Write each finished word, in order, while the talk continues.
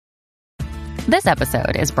This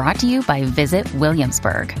episode is brought to you by Visit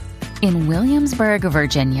Williamsburg. In Williamsburg,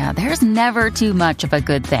 Virginia, there's never too much of a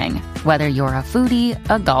good thing. Whether you're a foodie,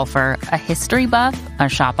 a golfer, a history buff, a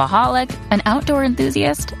shopaholic, an outdoor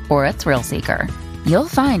enthusiast, or a thrill seeker, you'll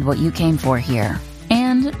find what you came for here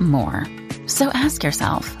and more. So ask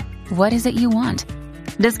yourself, what is it you want?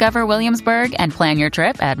 Discover Williamsburg and plan your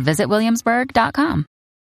trip at visitwilliamsburg.com.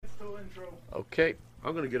 Okay,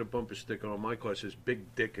 I'm going to get a bumper sticker on my car that says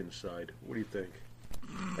Big Dick inside. What do you think?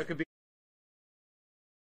 That could be...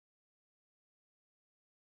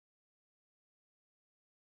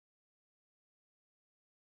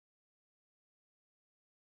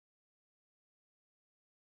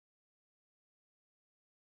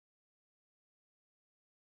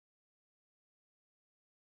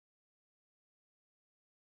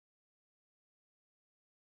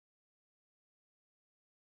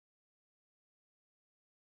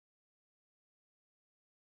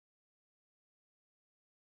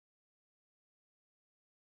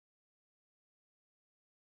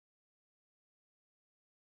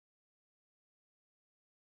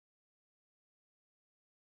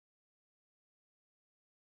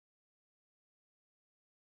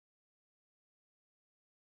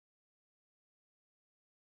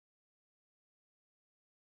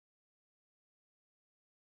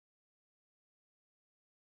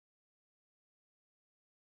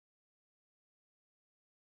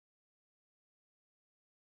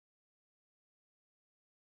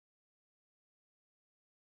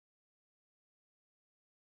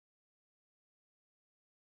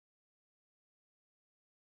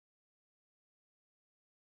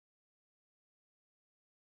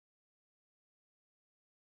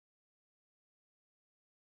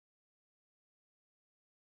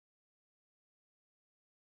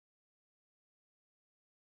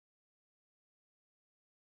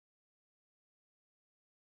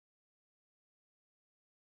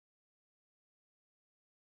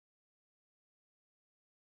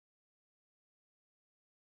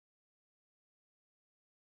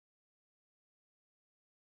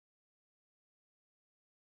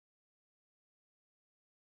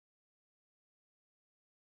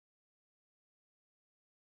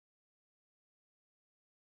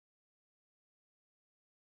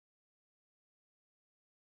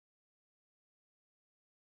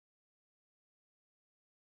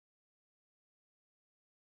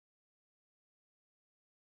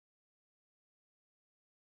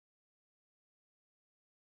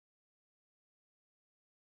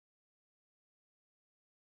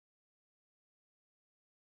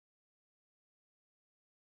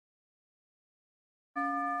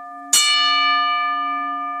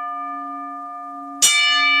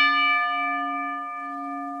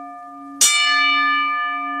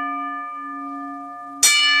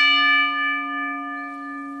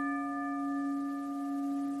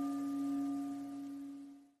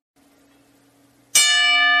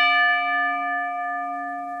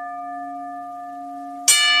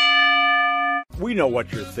 We know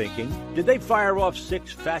what you're thinking. Did they fire off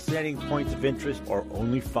 6 fascinating points of interest or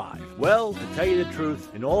only 5? Well, to tell you the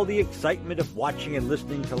truth, in all the excitement of watching and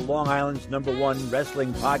listening to Long Island's #1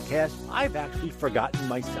 wrestling podcast, I've actually forgotten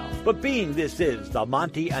myself. But being this is the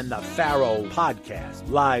Monty and the Pharaoh podcast,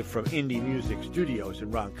 live from Indie Music Studios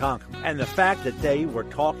in Ronkonkoma, and the fact that they were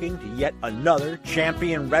talking to yet another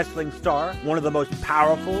champion wrestling star, one of the most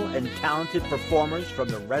powerful and talented performers from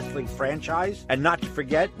the wrestling franchise, and not to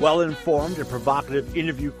forget, well-informed and provocative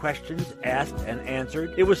interview questions asked and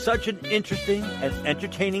answered. It was such an interesting and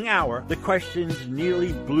entertaining hour, the questions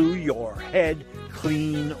nearly blew your head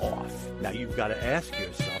clean off. Now you've got to ask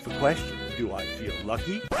yourself a question. Do I feel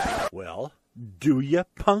lucky? Well, do ya,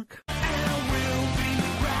 punk?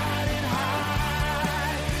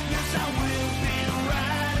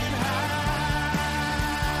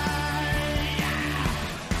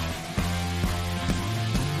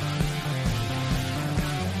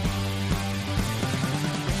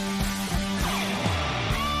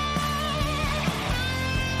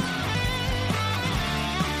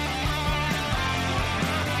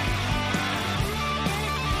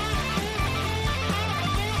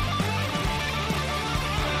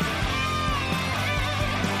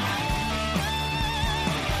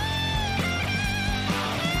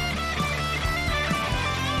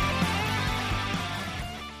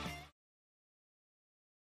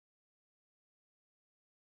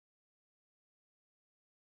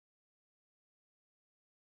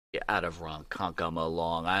 Out of Ronkonkoma,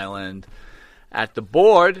 Long Island. At the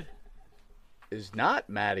board is not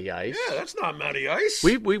Matty Ice. Yeah, that's not Matty Ice.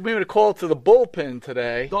 We made a call to the bullpen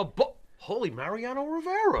today. Holy Mariano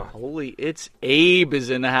Rivera. Holy, it's Abe is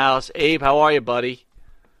in the house. Abe, how are you, buddy?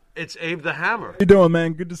 It's Abe the Hammer. How you doing,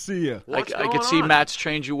 man? Good to see you. I could see Matt's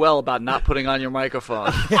trained you well about not putting on your microphone.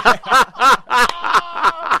 And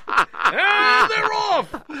they're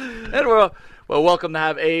off. And well, welcome to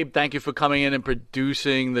have Abe. Thank you for coming in and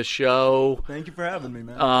producing the show. Thank you for having me,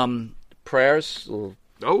 man. Prayers to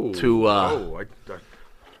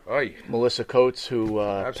Melissa Coates, who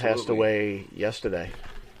passed away yesterday.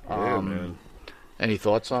 Man. Any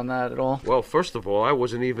thoughts on that at all? Well, first of all, I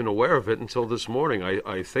wasn't even aware of it until this morning.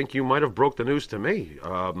 I think you might have broke the news to me.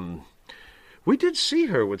 We did see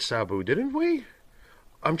her with Sabu, didn't we?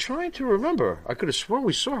 I'm trying to remember. I could have sworn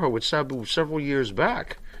we saw her with Sabu several years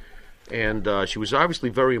back. And she was obviously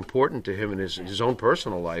very important to him in his own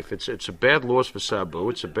personal life. It's a bad loss for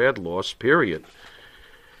Sabu. It's a bad loss, period.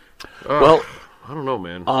 Well, I don't know,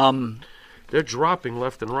 man. They're dropping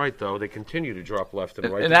left and right, though. They continue to drop left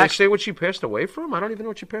and right. Did they say what she passed away from? I don't even know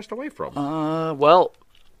what she passed away from. Well,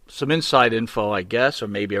 some inside info, I guess, or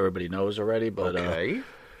maybe everybody knows already. But okay.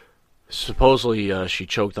 Supposedly she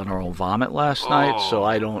choked on her own vomit last night, so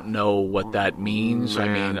I don't know what that means. Man.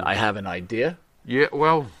 I mean, I have an idea. Yeah,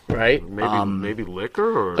 well, right? Maybe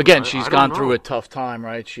liquor. Or again, she's gone through a tough time,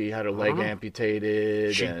 right? She had her leg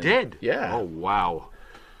amputated. She did? Yeah. Oh, wow.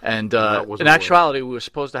 And in actuality, we were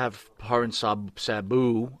supposed to have her and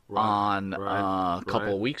Sabu on a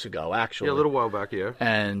couple of weeks ago, actually. Yeah, a little while back, yeah.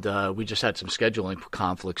 And we just had some scheduling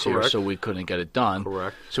conflicts here, Correct. so we couldn't get it done.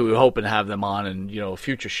 Correct. So we were hoping to have them on in a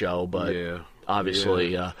future show, but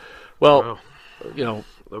obviously,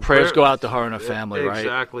 prayers go out to her and her family, right?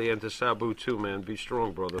 Exactly, and to Sabu too, man. Be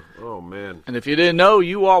strong, brother. Oh, man. And if you didn't know,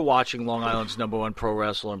 you are watching Long Island's #1 pro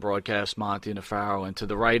wrestler and broadcast, Monty Nefaro. And to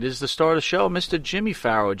the right is the star of the show, Mr. Jimmy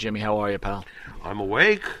Farrow. Jimmy, how are you, pal? I'm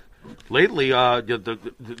awake. Lately,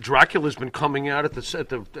 the Dracula's been coming out at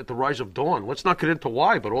the rise of dawn. Let's not get into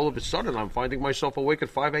why, but all of a sudden I'm finding myself awake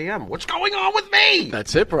at 5 a.m. What's going on with me?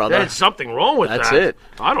 That's it, brother. There's something wrong with that. That's it.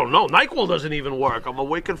 I don't know. NyQuil doesn't even work. I'm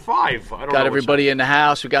awake at 5. I don't know. Got everybody in the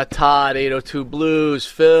house. We got Todd, 802 Blues,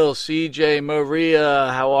 Phil, CJ,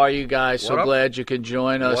 Maria. How are you guys? So glad you could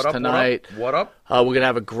join us tonight. What up? We're going to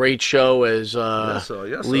have a great show as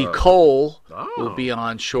Lee Cole will be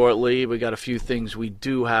on shortly. We got a few things we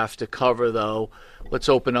do have to cover, though. Let's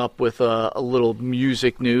open up with a little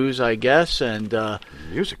music news, I guess. And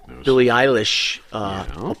music news. Billie Eilish,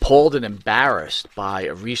 appalled and embarrassed by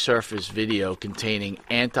a resurfaced video containing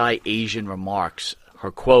anti-Asian remarks.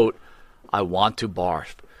 Her quote, "I want to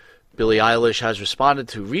barf." Billie Eilish has responded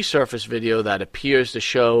to resurfaced video that appears to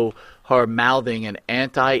show her mouthing an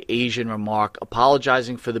anti-Asian remark,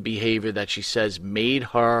 apologizing for the behavior that she says made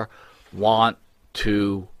her want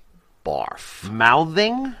to barf.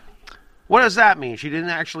 Mouthing? What does that mean? She didn't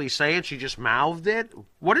actually say it, she just mouthed it?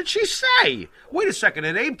 What did she say? Wait a second,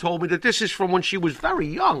 and Abe told me that this is from when she was very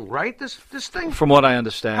young, right? This thing? From what I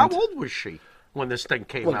understand. How old was she when this thing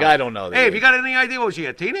came out? Look, I don't know. Abe, you got any idea? Was she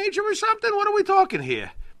a teenager or something? What are we talking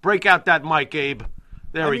here? Break out that mic, Abe.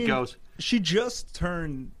 There he goes. She just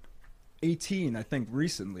turned 18, I think,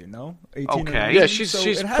 recently, no? 18 okay. Yeah, she's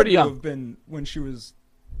pretty young. It had to have been when she was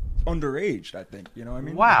underage, I think. You know what I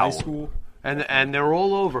mean? Wow. High school. And they're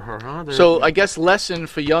all over her, huh? So I guess lesson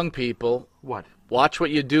for young people. What? Watch what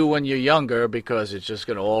you do when you're younger because it's just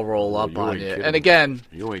going to all roll up on you. Kidding. And again,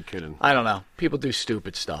 you ain't kidding. I don't know. People do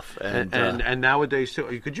stupid stuff. And nowadays,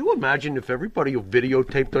 too, could you imagine if everybody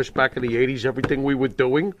videotaped us back in the 80s, everything we were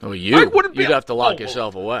doing? Oh, you'd have to lock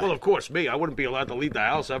yourself away. Well, of course, me. I wouldn't be allowed to leave the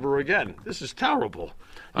house ever again. This is terrible.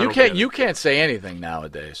 You can't say anything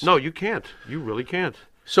nowadays. No, you can't. You really can't.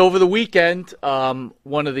 So over the weekend,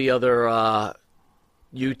 one of the other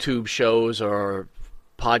YouTube shows or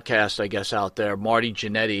podcast, I guess, out there, Marty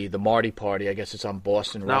Jannetty, the Marty Party. I guess it's on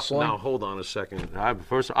Boston Wrestling. Now, hold on a second.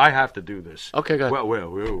 First, I have to do this. Okay, go ahead.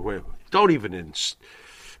 Well, don't even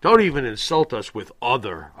insult us with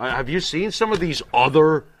other. Have you seen some of these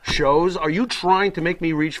other shows? Are you trying to make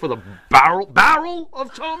me reach for the barrel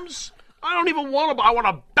of Tums? I don't even want I want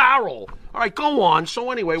a barrel. All right, go on.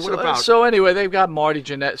 So anyway, what about? So anyway, they've got Marty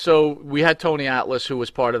Jannetty. So we had Tony Atlas, who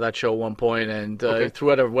was part of that show at one point, and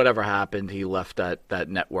through whatever happened, he left that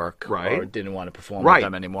network, right? Or didn't want to perform with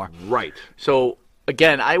them anymore, right? So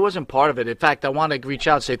again, I wasn't part of it. In fact, I want to reach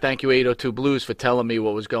out and say thank you, 802 Blues, for telling me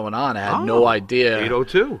what was going on. I had no idea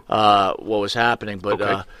 802 what was happening,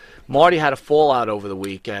 but Marty had a fallout over the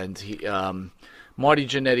weekend. He. Marty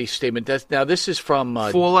Jannetty's statement. This is from...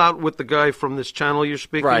 Fallout with the guy from this channel you're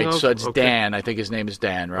speaking of? Right, so it's Dan. I think his name is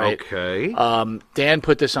Dan, right? Okay. Dan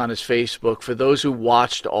put this on his Facebook. For those who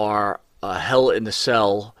watched our Hell in the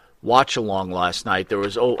Cell watch-along last night, there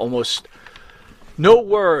was almost No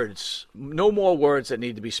words, no more words that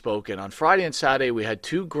need to be spoken. On Friday and Saturday, we had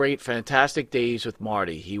 2 great, fantastic days with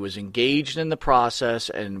Marty. He was engaged in the process,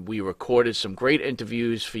 and we recorded some great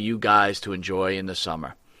interviews for you guys to enjoy in the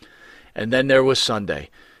summer. And then there was Sunday.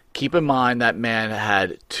 Keep in mind that man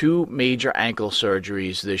had 2 major ankle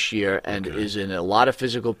surgeries this year and is in a lot of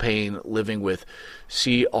physical pain, living with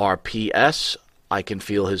CRPS. I can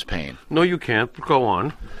feel his pain. No, you can't. Go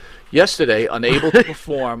on. Yesterday, unable to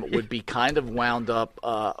perform, would be kind of wound up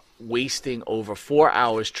wasting over 4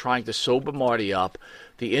 hours trying to sober Marty up.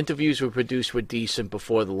 The interviews we produced were decent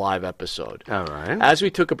before the live episode. All right. As we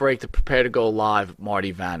took a break to prepare to go live,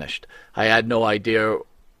 Marty vanished. I had no idea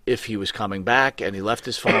if he was coming back, and he left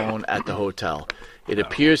his phone at the hotel. It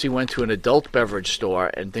appears he went to an adult beverage store,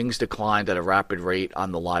 and things declined at a rapid rate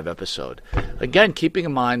on the live episode. Again, keeping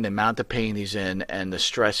in mind the amount of pain he's in and the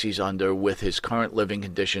stress he's under with his current living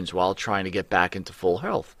conditions while trying to get back into full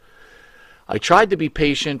health. I tried to be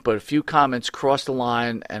patient, but a few comments crossed the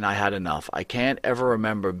line, and I had enough. I can't ever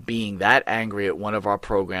remember being that angry at one of our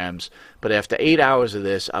programs, but after 8 hours of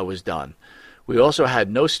this, I was done. We also had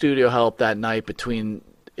no studio help that night. Between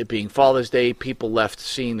it being Father's Day, people left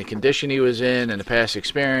seeing the condition he was in and the past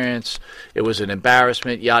experience. It was an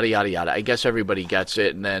embarrassment, yada, yada, yada. I guess everybody gets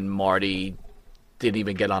it, and then Marty didn't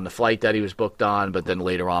even get on the flight that he was booked on, but then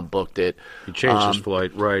later on booked it. He changed his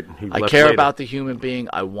flight, right. He I left care later. about the human being.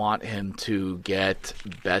 I want him to get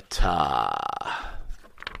better.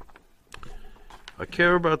 I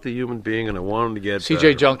care about the human being, and I want him to get CJ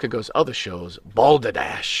better. Junker goes, other shows,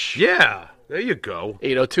 Balderdash. Yeah, there you go.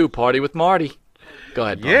 802, Party with Marty. Go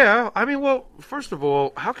ahead, Bob. Yeah, I mean, well, first of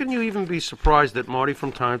all, how can you even be surprised that Marty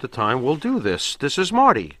from time to time will do this? This is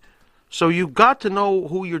Marty. So you got to know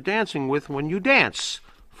who you're dancing with when you dance,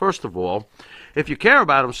 first of all. If you care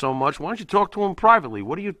about him so much, why don't you talk to him privately?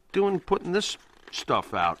 What are you doing putting this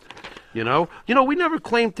stuff out? You know, we never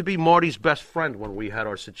claimed to be Marty's best friend when we had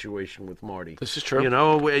our situation with Marty. This is true.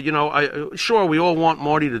 Sure, we all want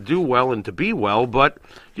Marty to do well and to be well, but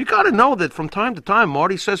you got to know that from time to time,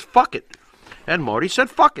 Marty says, fuck it. And Marty said,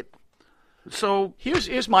 fuck it. So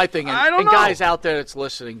Here's my thing, and, I don't and know. guys out there that's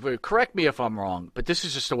listening, correct me if I'm wrong, but this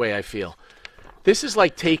is just the way I feel. This is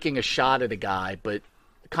like taking a shot at a guy, but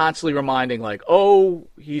constantly reminding, like, oh,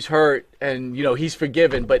 he's hurt, and, he's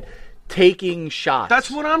forgiven, but taking shots.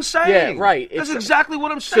 that's what I'm saying. Yeah, right. That's It's- exactly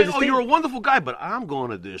what I'm saying. the Oh, thing- you're a wonderful guy, but I'm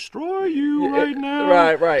going to destroy you right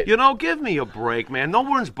now. Right. Give me a break, man. No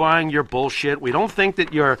one's buying your bullshit. We don't think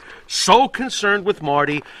that you're so concerned with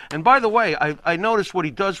Marty. And by the way, I noticed what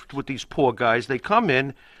he does with these poor guys. They come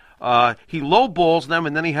in, he lowballs them,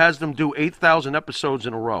 and then he has them do 8,000 episodes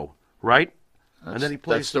in a row, right? And then he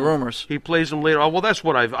plays That's the rumors. He plays them later. Oh, well, that's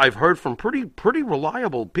what I've heard from pretty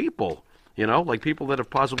reliable people. Like people that have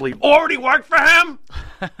possibly already worked for him.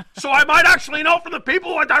 So I might actually know from the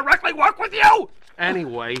people who directly work with you.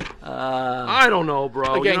 Anyway, I don't know,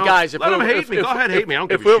 bro. Again, guys, let them hate me. Go ahead, hate me. I don't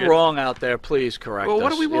give if a we're shit. wrong out there, please correct Well, us.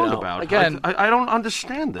 what are we wrong about? Again, I don't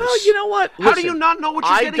understand this. well, you know what? How do Listen, you not know what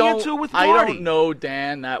you're getting into with Marty? I don't know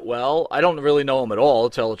Dan that well. I don't really know him at all,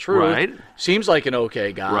 to tell the truth. Right. Seems like an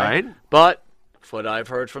okay guy. Right. But what I've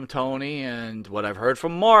heard from Tony and what I've heard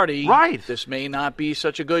from Marty, Right. this may not be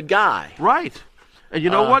such a good guy. Right. And you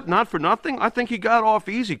know what? Not for nothing, I think he got off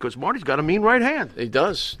easy because Marty's got a mean right hand. He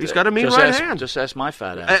does. He's got a mean Just right ask- hand. Just ask my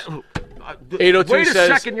fat ass. 802 Wait a says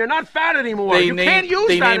second, you're not fat anymore. They You name, can't use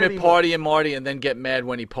they that name it anymore. Party and Marty and then get mad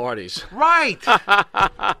when he parties. Right.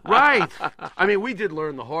 Right. I mean, we did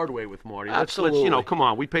learn the hard way with Marty. Let's Absolutely. come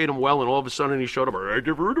on. We paid him well, and all of a sudden he showed up. I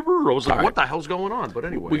was like, All right. what the hell's going on? But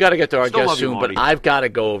anyway. We got to get to our Still guest love you, soon, Marty. but I've got to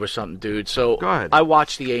go over something, dude. So Go ahead. I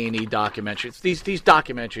watched the A&E documentaries. These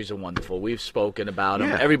documentaries are wonderful. We've spoken about them.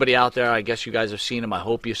 Yeah. Everybody out there, I guess you guys have seen them. I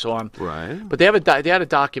hope you saw them. Right. But they had a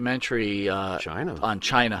documentary China. on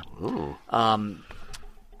China. Ooh.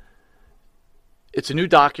 It's a new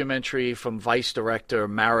documentary from Vice Director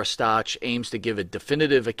Mara Stoch, aims to give a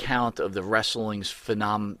definitive account of the wrestling's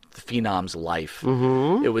phenom's life.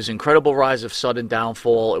 Mm-hmm. It was Incredible Rise of Sudden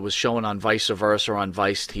Downfall. It was shown on Vice Versa on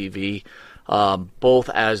Vice TV, both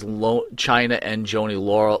as China and Joni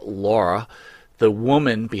Laura, the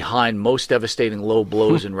woman behind most devastating low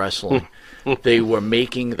blows in wrestling. They were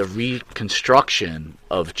making the reconstruction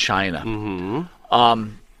of China.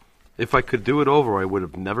 Mm-hmm. If I could do it over, I would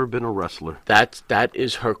have never been a wrestler. That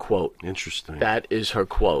is her quote. Interesting. That is her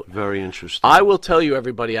quote. Very interesting. I will tell you,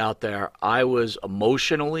 everybody out there, I was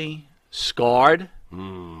emotionally scarred,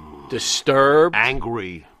 disturbed,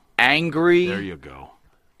 Angry. angry, There you go.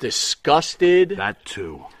 disgusted. That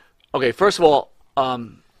too. Okay, first of all,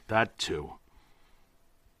 That too.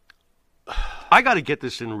 I got to get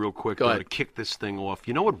this in real quick Go ahead. to kick this thing off.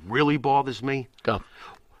 You know what really bothers me? Go.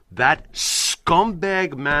 That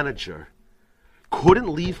scumbag manager couldn't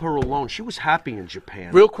leave her alone. She was happy in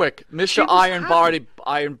Japan. Real quick, She Mr. was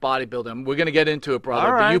Iron Bodybuilder. We're going to get into it, brother.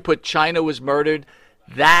 All right. But you put China was murdered.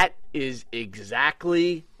 That is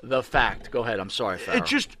exactly the fact. Go ahead. I'm sorry, Farrah. It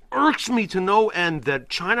just irks me to no end that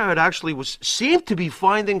China had actually seemed to be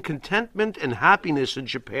finding contentment and happiness in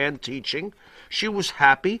Japan teaching. She was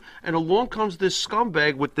happy, and along comes this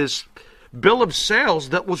scumbag with this bill of sales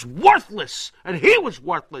that was worthless, and he was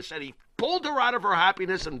worthless, and he pulled her out of her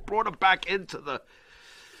happiness and brought her back into the...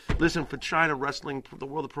 Listen, for China, wrestling, the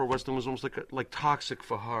world of pro wrestling was almost like toxic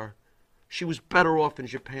for her. She was better off in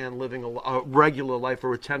Japan living a regular life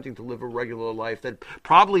or attempting to live a regular life that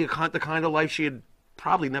probably the kind of life she had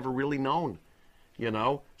probably never really known, you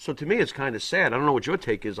know? So to me, it's kind of sad. I don't know what your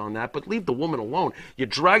take is on that, but leave the woman alone. You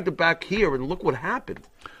dragged her back here, and look what happened.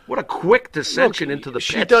 What a quick dissension into the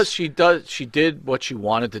pits. She did what she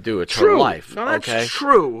wanted to do. It's True. her life. No, that's okay?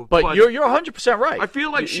 true. But you're 100% right. I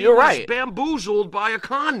feel like she You're was right. bamboozled by a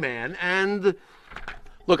con man, and...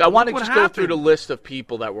 Look, I want to what just go through the happened. list of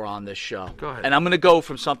people that were on this show. Go ahead. And I'm going to go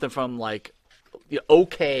from something from like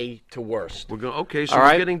okay to worst. We're going. Okay, so All we're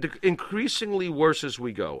right. getting increasingly worse as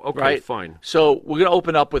we go. Okay, Right? fine. So we're going to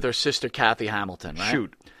open up with her sister, Kathy Hamilton, right?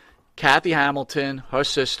 Shoot. Kathy Hamilton, her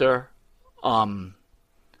sister,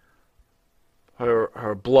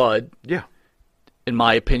 her blood, Yeah. in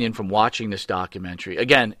my opinion, from watching this documentary,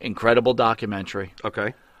 again, incredible documentary,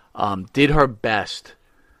 Okay. did her best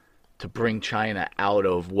to bring China out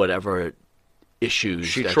of whatever issues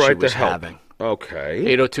She that tried she to was help. having. Okay.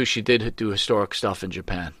 802, she did do historic stuff in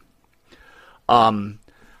Japan.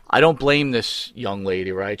 I don't blame this young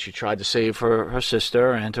lady, right? She tried to save her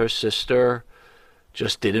sister, and her sister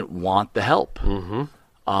just didn't want the help.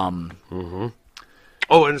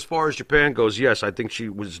 Oh, and as far as Japan goes, yes, I think she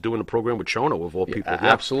was doing a program with Chono of all people. Yeah.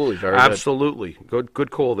 Absolutely, very good. Absolutely.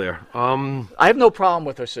 Good call there. I have no problem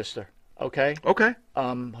with her sister, okay? Okay.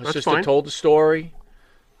 Her That's sister fine. told the story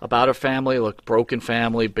about her family, look, broken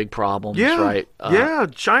family, big problems, Yeah. right? Yeah.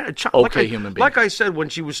 China okay human being. Like I said, when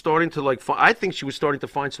she was starting to I think she was starting to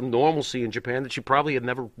find some normalcy in Japan that she probably had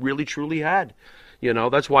never really truly had. You know,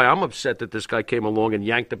 that's why I'm upset that this guy came along and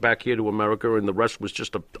yanked her back here to America, and the rest was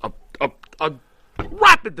just a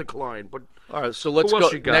rapid decline. But All right, so let's who go.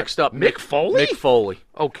 else you got? Next up, Mick Foley? Mick Foley.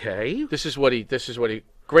 Okay. This is what he.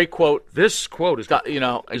 Great quote. This quote is You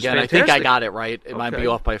know, is again, I think I fantastic. got it right. It might be Okay.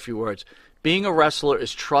 off by a few words. Being a wrestler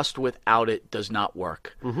is trust without it does not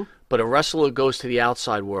work. Mm-hmm. But a wrestler goes to the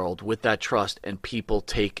outside world with that trust, and people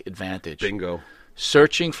take advantage. Bingo.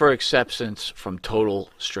 Searching for acceptance from total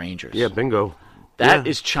strangers. Yeah, bingo. That Yeah.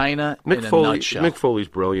 is China Mick in a Foley. nutshell. Mick Foley's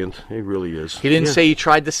brilliant. He really is. He didn't Yeah. say he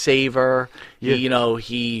tried to save her. Yeah.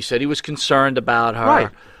 He said he was concerned about her. Right.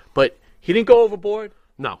 But he didn't go overboard.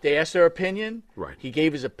 No. They asked her opinion. Right. He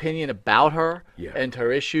gave his opinion about her Yeah. and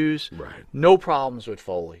her issues. Right. No problems with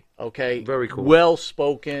Foley. Okay. Very cool. Well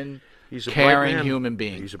spoken, He's a caring bright man. human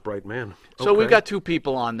being. He's a bright man. So we've Okay. got two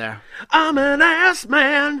people on there. I'm an ass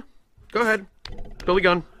man. Go ahead. Billy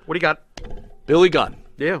Gunn. What do you got? Billy Gunn.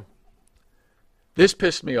 Yeah. This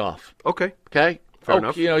pissed me off. Okay. Okay. Fair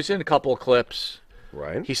enough. You know, he's in a couple of clips.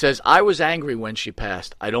 Right. He says, I was angry when she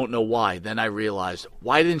passed. I don't know why. Then I realized,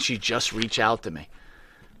 why didn't she just reach out to me?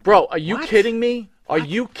 Bro, are you What? kidding me? Are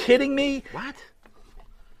you kidding me? What?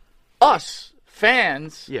 Us,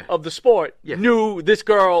 fans Yeah. of the sport, Yeah. knew this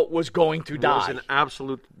girl was going to It was die. an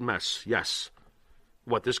absolute mess. Yes.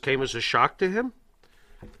 What, this came as a shock to him?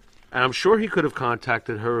 And I'm sure he could have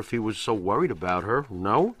contacted her if he was so worried about her.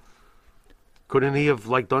 No? Couldn't he have,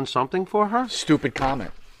 done something for her? Stupid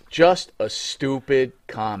comment. Just a stupid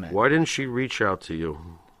comment. Why didn't she reach out to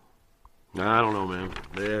you? I don't know, man.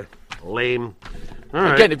 Yeah. Lame. All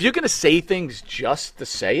right. Again, if you're going to say things just to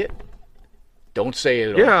say it, don't say it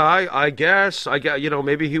at all. Yeah, I guess.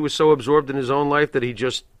 Maybe he was so absorbed in his own life that he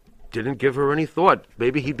just didn't give her any thought.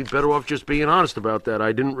 Maybe he'd be better off just being honest about that.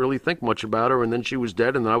 I didn't really think much about her, and then she was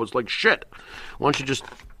dead, and I was like, shit. Why don't you just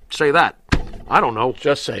say that? I don't know.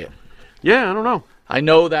 Just say it. Yeah, I don't know. I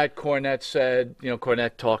know that Cornette said,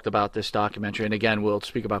 Cornette talked about this documentary, and again, we'll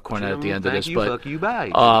speak about Cornette at the end of this, but Fuck you,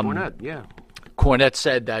 bye. Yeah. Cornette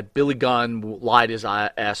said that Billy Gunn lied his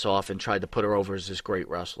ass off and tried to put her over as this great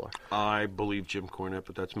wrestler. I believe Jim Cornette,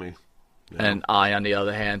 but that's me. And I, on the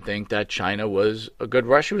other hand, think that China was a good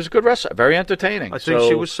wrestler. She was a good wrestler, very entertaining. I think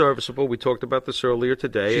she was serviceable. We talked about this earlier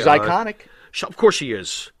today. She's iconic. Of course she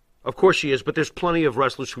is. Of course she is, but there's plenty of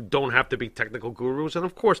wrestlers who don't have to be technical gurus, and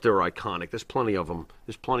of course they're iconic. There's plenty of them.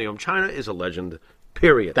 China is a legend.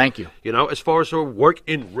 Period. Thank you. You know, as far as her work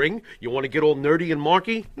in ring, you want to get all nerdy and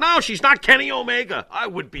marky? No, she's not Kenny Omega. I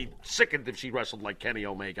would be sickened if she wrestled like Kenny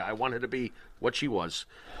Omega. I want her to be what she was.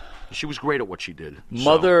 She was great at what she did.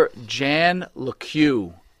 Mother Jan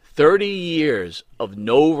LeCue, 30 years of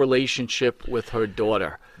no relationship with her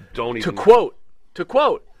daughter. Don't even... To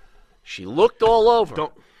quote, she looked all over,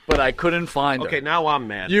 but I couldn't find her. Okay, now I'm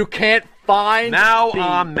mad. You can't find Now the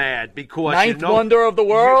I'm mad because ninth wonder of the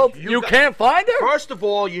world? You can't find her? First of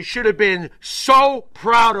all, you should have been so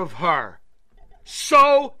proud of her.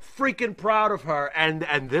 So freaking proud of her.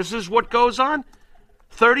 And this is what goes on?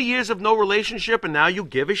 30 years of no relationship and now you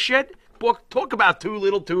give a shit? Boy, talk about too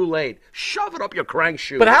little too late. Shove it up your crank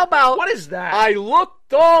shoe. But how about... What is that? I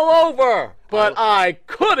looked all over, but I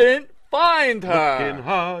couldn't find her. Looking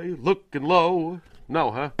high, looking low.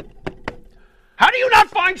 No, huh? How do you not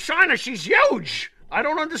find China? She's huge. I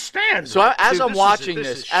don't understand. So as Dude, I'm watching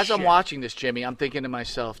I'm watching this, Jimmy, I'm thinking to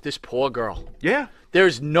myself, this poor girl. Yeah.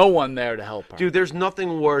 There's no one there to help her. Dude, there's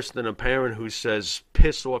nothing worse than a parent who says,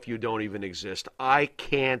 piss off, you don't even exist. I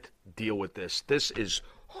can't deal with this. This is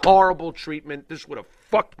horrible treatment. This would have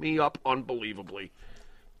fucked me up unbelievably.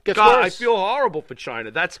 Gets God, worse. I feel horrible for China.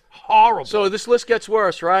 That's horrible. So this list gets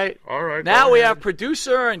worse, right? All right. Now go we ahead. have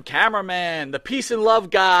producer and cameraman, the peace and love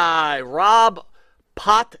guy, Rob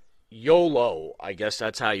Potiolo. I guess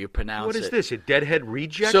that's how you pronounce it. What is this? A deadhead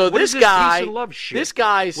reject? So What this is guy, peace and love shit? this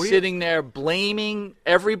guy's What do you- sitting there blaming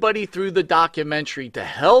everybody through the documentary to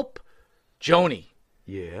help Joni,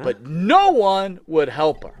 Yeah. but no one would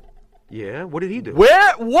help her. Yeah. What did he do?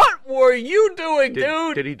 What were you doing,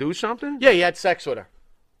 dude? Did he do something? Yeah, he had sex with her,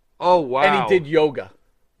 Oh wow. and he did yoga.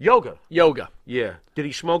 yoga. Yeah. Did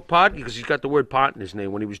he smoke pot? Because he's got the word pot in his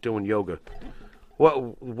name when he was doing yoga.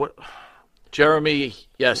 What? Jeremy,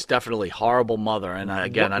 yes, definitely horrible mother, and I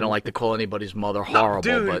don't like to call anybody's mother horrible,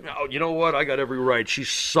 Dude, but no, you know what? I got every right. She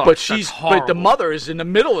sucks. but That's but the horrible. mother is in the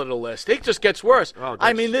middle of the list. It just gets worse. Oh,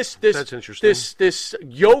 I mean, this that's interesting. this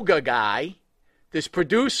yoga guy, this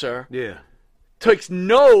producer, Yeah. takes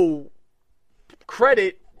no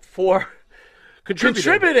credit for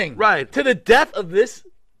contributing Right. to the death of this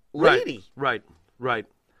lady. Right.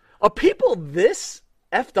 Are people this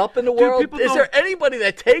effed up in the world? people Is don't- there anybody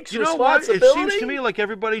that takes You know what? It responsibility? seems to me like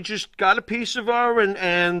everybody just got a piece of her,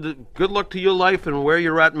 and good luck to your life and where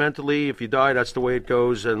you're at mentally. If you die, that's the way it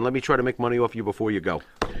goes. And let me try to make money off you before you go.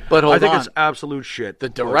 But hold I think on. it's absolute shit. The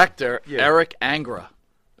director, Yeah. Eric Angra,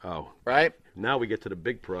 Oh, right? now we get to the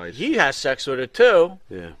big prize. He has sex with her too.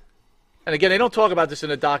 Yeah. And again, they don't talk about this in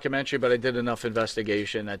the documentary, but I did enough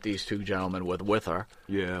investigation that these two gentlemen with her.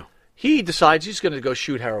 Yeah. He decides he's going to go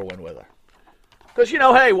shoot heroin with her. Because,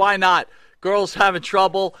 hey, why not? Girl's having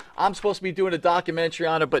trouble. I'm supposed to be doing a documentary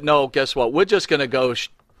on her, but no, guess what? We're just going to go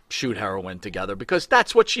shoot heroin together because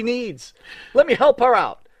that's what she needs. Let me help her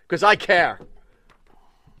out because I care.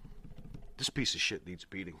 This piece of shit needs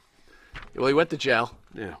beating. Well, he went to jail.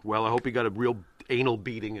 Yeah. Well, I hope he got a real anal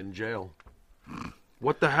beating in jail.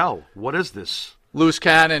 What the hell? What is this? Loose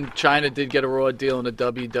cannon. China did get a raw deal in the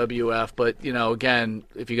WWF, but again,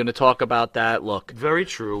 if you're going to talk about that, look. Very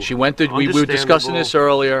true. She went to. We were discussing this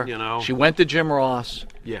earlier. You know. She went to Jim Ross.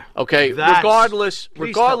 Yeah. Okay. That's-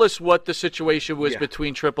 Regardless what the situation was Yeah.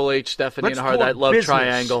 between Triple H, Stephanie, Let's and her, talk that love business.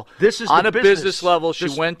 triangle. This is on the a business level. She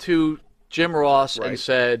This- went to Jim Ross Right. and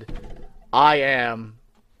said, "I am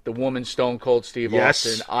the woman Stone Cold Steve Yes.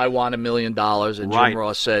 Austin. I want $1 million." And Right. Jim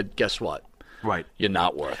Ross said, "Guess what? Right. You're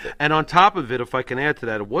not worth it." And on top of it, if I can add to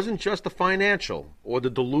that, it wasn't just the financial or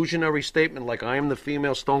the delusionary statement like I am the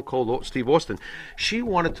female Stone Cold Steve Austin. She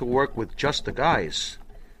wanted to work with just the guys.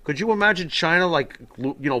 Could you imagine China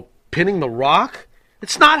pinning The Rock?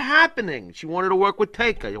 It's not happening. She wanted to work with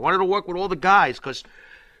Taker. She wanted to work with all the guys because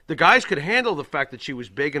the guys could handle the fact that she was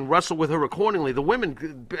big and wrestle with her accordingly. The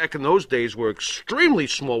women back in those days were extremely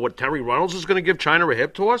small. What, Terry Reynolds is going to give China a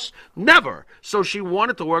hip toss? Never. So she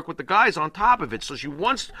wanted to work with the guys on top of it. So she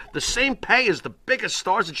wants the same pay as the biggest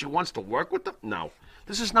stars and she wants to work with them? No.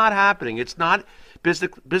 This is not happening. It's not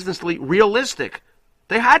businessly realistic.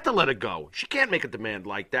 They had to let her go. She can't make a demand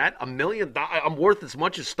like that. $1 million. I'm worth as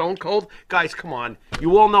much as Stone Cold. Guys, come on.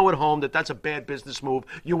 You all know at home that that's a bad business move.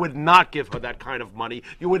 You would not give her that kind of money.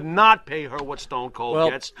 You would not pay her what Stone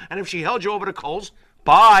Cold gets. And if she held you over the coals,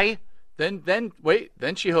 bye. Then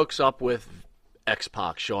she hooks up with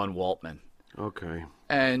X-Pac, Sean Waltman. Okay.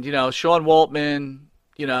 And, Sean Waltman,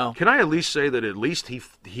 Can I at least say that at least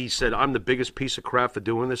he said, I'm the biggest piece of crap for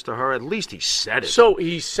doing this to her? At least he said it. So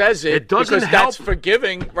he says it doesn't because help. that's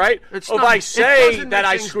forgiving, right? It's if not- I it say doesn't that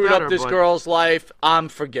make I things screwed better, up this but- girl's life, I'm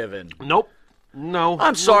forgiven. Nope. No.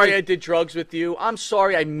 I'm sorry No. I did drugs with you. I'm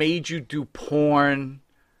sorry I made you do porn.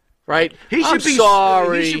 right? He should I'm be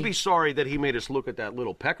sorry. He should be sorry that he made us look at that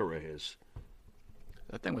little pecker of his.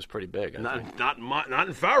 That thing was pretty big. I think. Not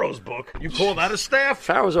in Farrow's book. You call that a staff?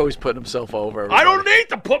 Farrow's always putting himself over. I Everybody. don't need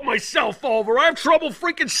to put myself over. I have trouble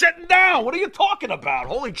freaking sitting down. What are you talking about?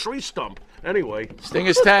 Holy tree stump. Anyway. Sting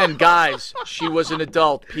is 10. Guys, she was an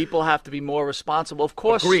adult. People have to be more responsible. Of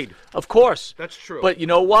course. Agreed. Of course. That's true. But you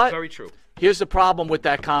know what? Very true. Here's the problem with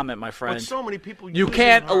that comment, my friend. But so many people You using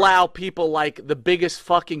can't her. allow people like the biggest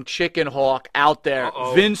fucking chicken hawk out there,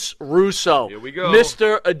 Uh-oh. Vince Russo, Here we go.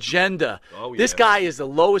 Mr. Agenda. Oh, This yeah. guy is the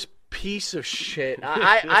lowest piece of shit.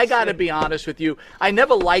 I got to be honest with you. I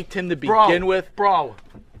never liked him to begin with. Bro.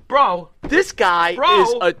 This guy Bro.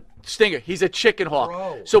 is a stinger. He's a chicken hawk.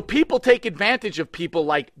 Bro. So people take advantage of people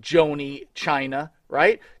like Joni China,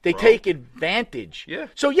 right? They take advantage. Yeah.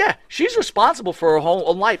 So yeah, she's responsible for her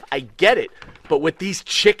whole life. I get it. But with these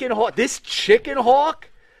chicken hawk, this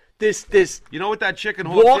You know what that chicken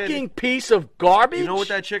hawk walking did? piece of garbage. You know what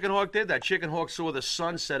that chicken hawk did? That chicken hawk saw the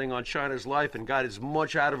sun setting on China's life and got as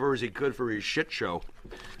much out of her as he could for his shit show.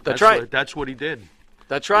 That's right. That's what he did.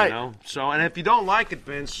 That's right. You know? So, and if you don't like it,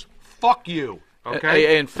 Vince, fuck you.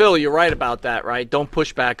 Okay. And Phil, you're right about that, right? Don't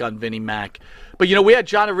push back on Vinnie Mac. But, you know, we had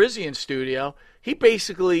John Arizzi in studio. John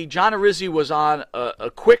Arizzi was on a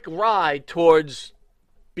quick ride towards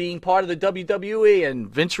being part of the WWE, and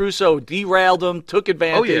Vince Russo derailed him, took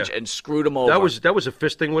advantage, and screwed him over. That was a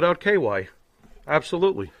fisting without KY.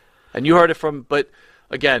 Absolutely. And you heard it from, but,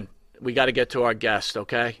 again, we got to get to our guest,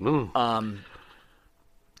 okay?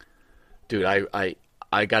 Dude,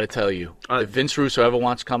 I got to tell you, if Vince Russo ever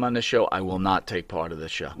wants to come on this show, I will not take part of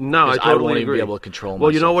this show. No, I 'Cause totally won't agree. even be able to control myself.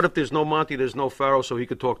 Well, you know what? If there's no Monty, there's no Farrow, so he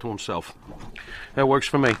could talk to himself. That works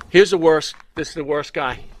for me. Here's the worst. This is the worst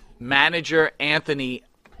guy. Manager Anthony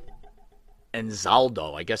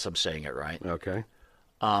Anzaldo. I guess I'm saying it right. Okay.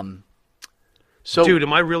 So, Dude,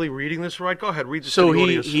 am I really reading this right? Go ahead, read this so to the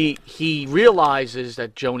he, audience. he realizes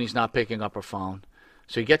that Joni's not picking up her phone.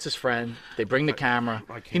 So he gets his friend. They bring the camera.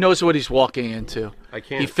 can't. He knows what he's walking into. I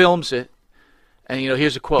can't. He films it. And, you know,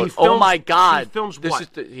 here's a quote. He films- oh, my God. He films this what? Is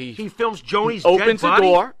the, he films Joni's opens dead body?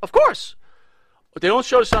 the door. Of course. They don't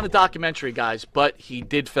show this on the documentary, guys, but he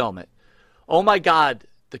did film it. Oh, my God,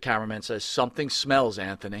 the cameraman says, something smells,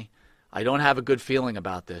 Anthony. I don't have a good feeling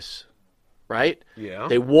about this. Right? Yeah.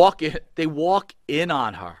 They walk in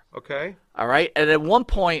on her. Okay. All right? And at one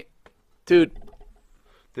point, dude,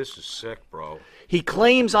 This is sick, bro. he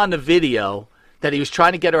claims on the video that he was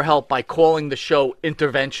trying to get her help by calling the show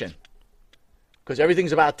Intervention. Because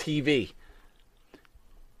everything's about TV.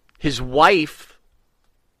 His wife,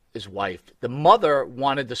 the mother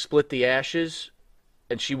wanted to split the ashes,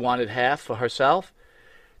 and she wanted half for herself.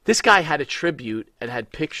 This guy had a tribute and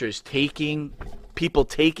had pictures people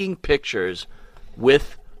taking pictures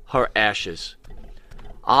with her ashes.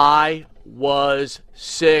 I was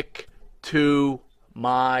sick to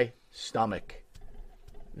my stomach.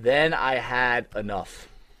 Then I had enough.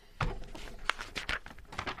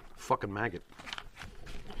 Fucking maggot.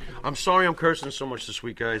 I'm sorry I'm cursing so much this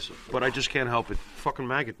week, guys, but I just can't help it. Fucking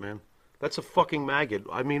maggot, man. That's a fucking maggot.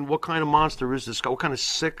 I mean, what kind of monster is this guy? What kind of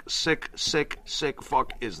sick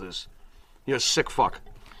fuck is this? You're a sick fuck.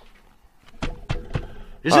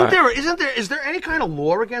 Is there any kind of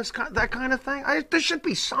law against that kind of thing? There should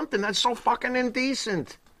be something. That's so fucking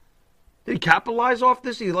indecent. Did he capitalize off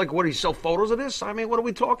this? He sell photos of this? I mean, what are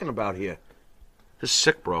we talking about here? This is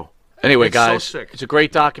sick, bro. Anyway, It's guys, so sick. it's a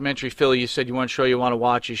great documentary. Philly, you said you weren't sure you want to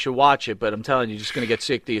watch. You should watch it, but I'm telling you, you're just going to get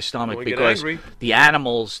sick to your stomach Don't get because angry. the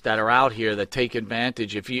animals that are out here that take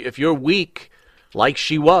advantage. If you're weak, like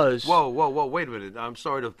she was, Whoa, wait a minute. I'm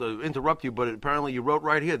sorry to interrupt you, but apparently you wrote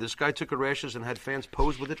right here, this guy took her ashes and had fans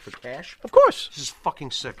pose with it for cash? of course. This is fucking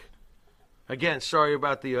sick. Again, sorry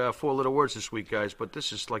about the four little words this week, guys, but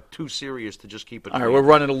this is like too serious to just keep it. All right, we're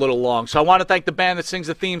running a little long. So I want to thank the band that sings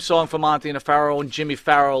the theme song for Monty and Farrow and Jimmy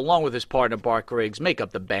Farrow, along with his partner Bart Griggs. Make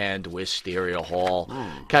up the band Wisteria Hall.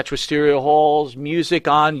 Catch Wisteria Hall's music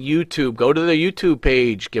on YouTube. Go to their YouTube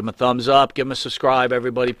page. Give them a thumbs up. Give them a subscribe,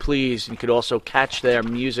 everybody, please. You could also catch their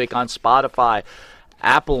music on Spotify,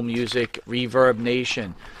 Apple Music, Reverb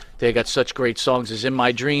Nation. They got such great songs as In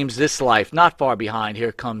My Dreams, This Life, Not Far Behind,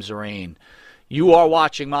 Here Comes the Rain. You are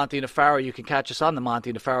watching Monty and Farrow. You can catch us on the Monty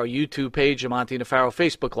and Farrow YouTube page, the Monty and Farrow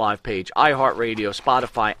Facebook Live page, iHeartRadio,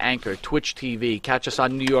 Spotify, Anchor, Twitch TV. Catch us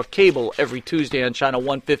on New York Cable every Tuesday on Channel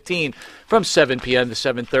 115 from 7 p.m. to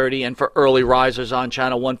 7:30, and for early risers on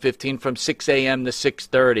Channel 115 from 6 a.m. to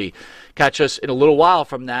 6:30. Catch us in a little while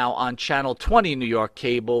from now on Channel 20 New York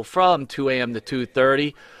Cable from 2 a.m. to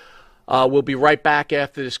 2:30. We'll be right back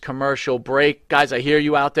after this commercial break. Guys, I hear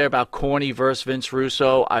you out there about Corny versus Vince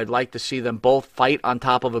Russo. I'd like to see them both fight on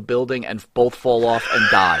top of a building and both fall off and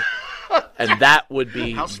die. And that would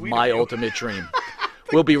be my ultimate dream.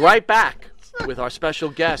 We'll be right back with our special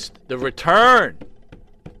guest, the return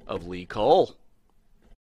of Lee Cole.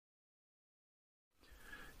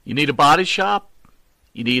 You need a body shop?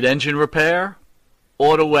 You need engine repair?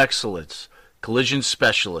 Auto Excellence, Collision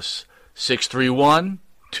Specialists,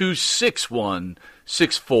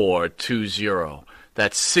 631-261-6420.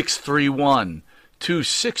 That's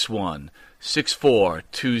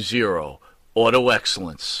 631-261-6420. Auto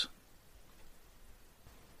Excellence.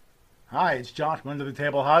 Hi, it's John from Under the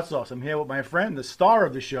Table Hot Sauce. I'm here with my friend, the star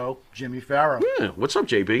of the show, Jimmy Farrow. Yeah, what's up,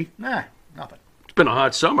 JB? Nah, nothing. It's been a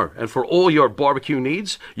hot summer, and for all your barbecue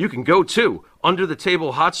needs, you can go to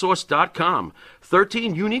UnderTheTableHotSauce.com.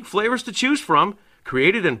 13 unique flavors to choose from,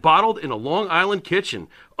 created and bottled in a Long Island kitchen.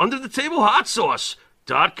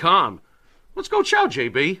 UnderTheTableHotSauce.com. Let's go chow,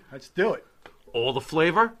 JB. Let's do it. All the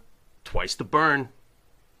flavor, twice the burn.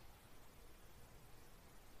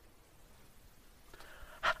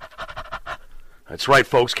 That's right,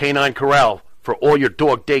 folks. Canine Corral for all your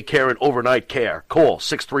dog daycare and overnight care. Call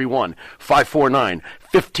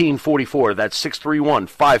 631-549-1544. That's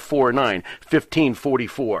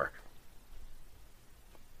 631-549-1544.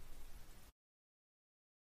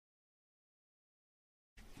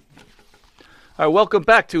 All right, welcome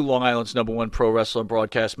back to Long Island's #1 pro wrestler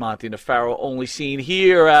broadcast, Monty Nefaro, only seen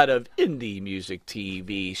here out of Indie Music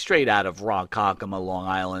TV, straight out of Ronkonkoma, Long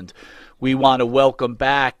Island. We want to welcome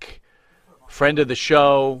back friend of the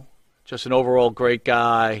show, just an overall great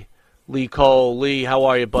guy, Lee Cole. Lee, how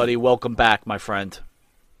are you, buddy? Welcome back, my friend.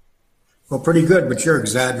 Well, pretty good, but you're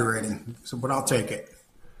exaggerating. But I'll take it.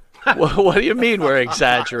 What do you mean we're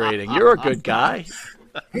exaggerating? You're a good guy.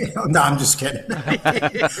 No, I'm just kidding.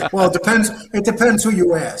 Well, it depends. It depends who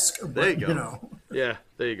you ask. There you go. You know. Yeah,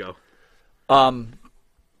 there you go.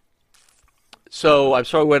 So I'm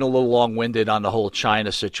sorry I went a little long-winded on the whole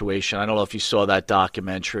China situation. I don't know if you saw that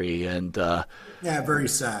documentary. And yeah, very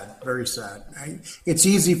sad. Very sad. It's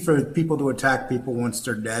easy for people to attack people once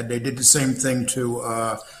they're dead. They did the same thing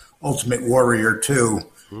to Ultimate Warrior too.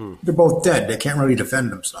 They're both dead. They can't really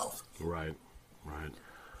defend themselves. Right.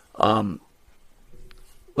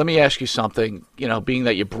 Let me ask you something. You know, being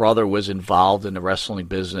that your brother was involved in the wrestling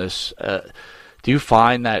business, do you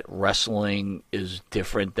find that wrestling is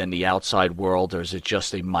different than the outside world, or is it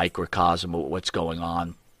just a microcosm of what's going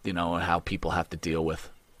on, you know, and how people have to deal with?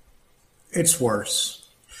 It's worse.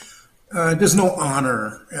 There's no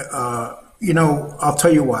honor. You know, I'll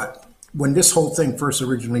tell you what. When this whole thing first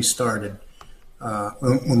originally started,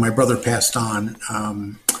 when my brother passed on,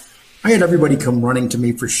 I had everybody come running to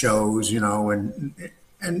me for shows, you know, and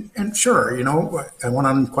sure, you know, I went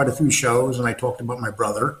on quite a few shows and I talked about my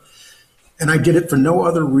brother. And I did it for no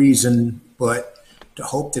other reason but to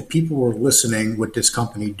hope that people were listening what this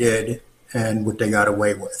company did and what they got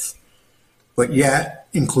away with. But yet,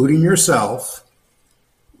 including yourself,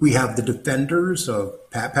 we have the defenders of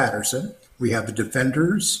Pat Patterson. We have the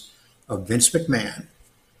defenders of Vince McMahon.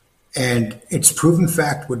 And it's proven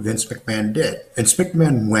fact what Vince McMahon did. Vince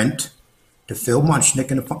McMahon went to Phil Muchnick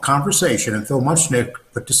in a conversation, and Phil Muchnick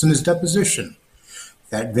put this in his deposition,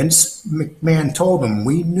 that Vince McMahon told him,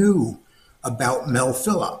 we knew about Mel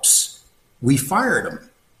Phillips. We fired him,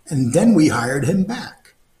 and then we hired him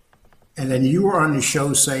back. And then you were on the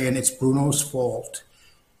show saying it's Bruno's fault.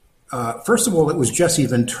 First of all, it was Jesse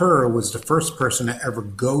Ventura was the first person to ever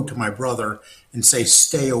go to my brother and say,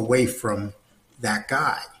 stay away from that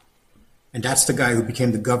guy. And that's the guy who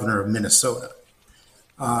became the governor of Minnesota.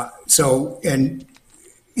 And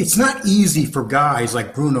it's not easy for guys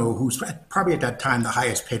like Bruno, who's probably at that time the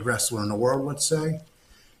highest paid wrestler in the world, let's say.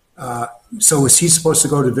 So is he supposed to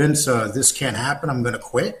go to Vince, this can't happen, I'm going to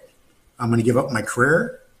quit? I'm going to give up my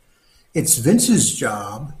career? It's Vince's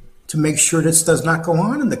job to make sure this does not go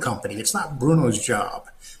on in the company. It's not Bruno's job.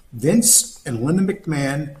 Vince and Linda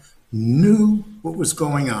McMahon knew what was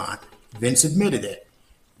going on. Vince admitted it.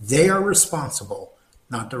 They are responsible,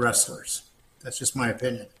 not the wrestlers. That's just my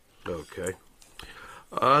opinion. Okay.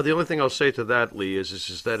 The only thing I'll say to that, Lee,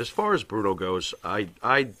 is that as far as Bruno goes, I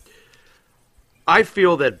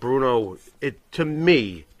feel that Bruno, to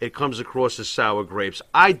me, it comes across as sour grapes.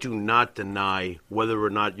 I do not deny whether or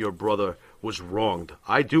not your brother was wronged.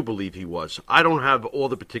 I do believe he was. I don't have all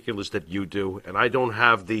the particulars that you do, and I don't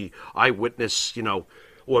have the eyewitness,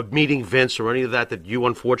 or meeting Vince or any of that you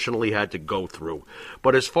unfortunately had to go through.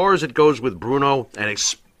 But as far as it goes with Bruno, and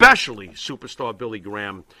especially superstar Billy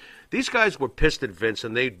Graham, these guys were pissed at Vince,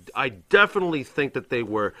 and I definitely think that they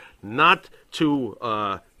were not too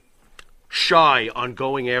shy on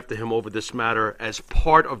going after him over this matter as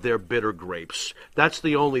part of their bitter grapes. That's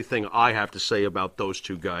the only thing I have to say about those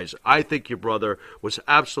two guys. I think your brother was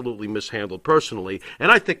absolutely mishandled personally,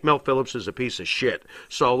 and I think Mel Phillips is a piece of shit.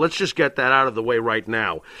 So let's just get that out of the way right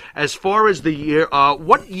now. As far as the year,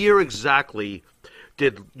 what year exactly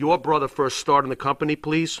did your brother first start in the company,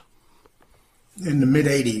 please? In the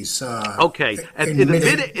mid-'80s. Okay. In the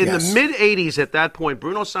mid-'80s, at that point,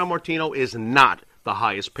 Bruno Sammartino is not the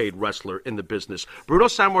highest paid wrestler in the business. Bruno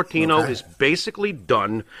Sammartino is basically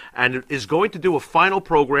done and is going to do a final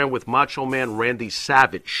program with Macho Man Randy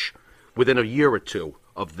Savage within a year or two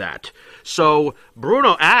of that. So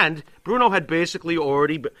Bruno had basically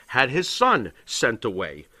already had his son sent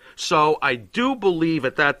away. So I do believe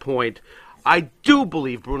at that point, Bruno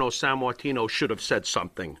Sammartino should have said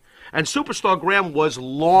something. And Superstar Graham was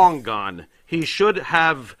long gone. He should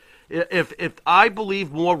have... If I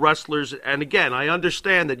believe more wrestlers, and again, I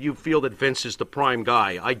understand that you feel that Vince is the prime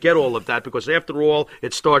guy. I get all of that because, after all,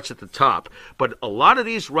 it starts at the top. But a lot of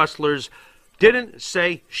these wrestlers didn't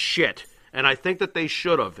say shit, and I think that they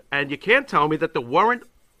should have. And you can't tell me that there weren't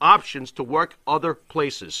options to work other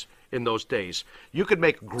places in those days. You could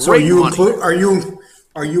make great money.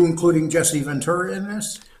 Are you including Jesse Ventura in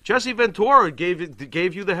this? Jesse Ventura gave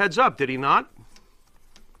you the heads up, did he not?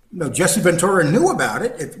 No, Jesse Ventura knew about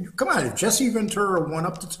it. If Jesse Ventura went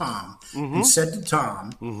up to Tom and said to Tom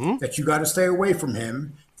that you got to stay away from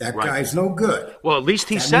him, that guy's no good. Well, at least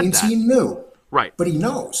he said that. Means he knew. Right. But he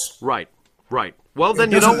knows. Right. Well,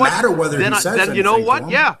 then you know what? It doesn't matter whether he says anything. Then you know what?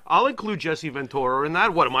 Yeah, I'll include Jesse Ventura in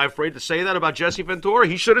that. What, am I afraid to say that about Jesse Ventura?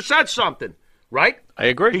 He should have said something. Right? I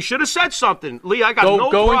agree. He should have said something. Lee, I got no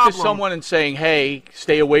problem. Going to someone and saying, hey,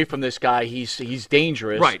 stay away from this guy. He's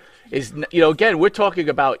dangerous. Right. Again, we're talking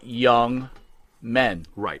about young men.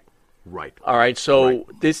 Right. All right, so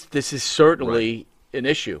this is certainly an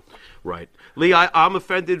issue. Right. Lee, I'm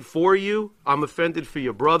offended for you. I'm offended for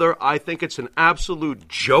your brother. I think it's an absolute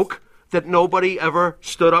joke that nobody ever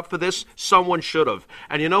stood up for this. Someone should have.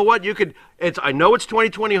 And you know what? I know it's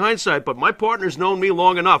 20/20 hindsight, but my partner's known me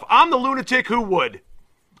long enough. I'm the lunatic who would.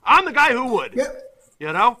 I'm the guy who would. Yeah.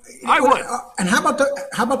 You know? I would. And how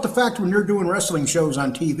about the fact when they're doing wrestling shows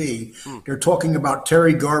on TV, they're talking about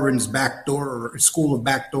Terry Garvin's backdoor or School of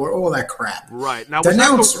Backdoor, all that crap. Right. Now,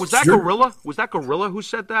 was that Gorilla? Was that Gorilla who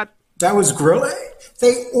said that? That was Gorilla.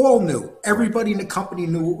 They all knew. Everybody in the company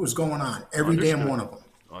knew what was going on. Every damn one of them.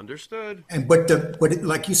 Understood. But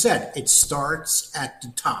like you said, it starts at the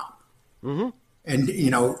top. Mm-hmm. And you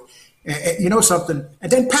know something.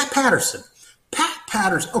 And then Pat Patterson.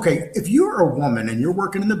 Okay, if you're a woman and you're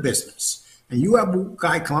working in the business and you have a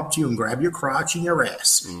guy come up to you and grab your crotch and your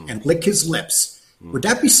ass and lick his lips, would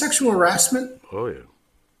that be sexual harassment? Oh yeah.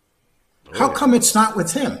 How come it's not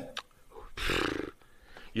with him?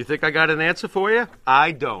 You think I got an answer for you?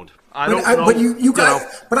 I don't. I don't know. But you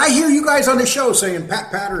guys, but I hear you guys on the show saying Pat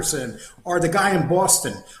Patterson or the guy in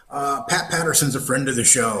Boston. Pat Patterson's a friend of the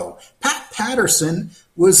show. Pat Patterson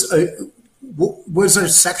was a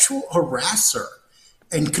sexual harasser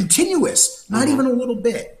and continuous, not even a little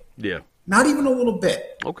bit. Yeah. Not even a little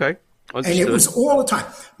bit. Okay. Understood. And it was all the time.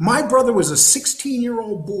 My brother was a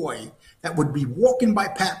 16-year-old boy that would be walking by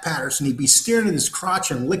Pat Patterson. He'd be staring at his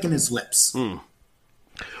crotch and licking his lips.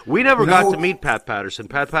 We never got to meet Pat Patterson.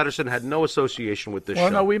 Pat Patterson had no association with this show.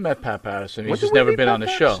 Well, no, we met Pat Patterson. He's just never been on the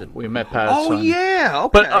show. We met Patterson. Oh, yeah.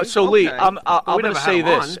 Okay. But Lee, I'm going to say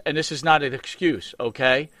this, and this is not an excuse,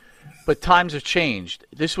 okay? But times have changed.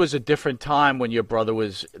 This was a different time when your brother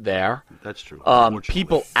was there. That's true.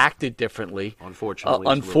 People acted differently.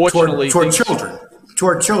 Unfortunately.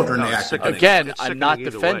 Toward children, they acted. Again, I'm not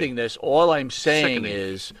defending this. All I'm saying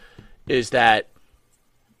is that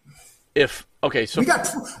if so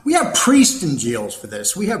we have priests in jails for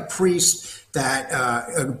this. We have priests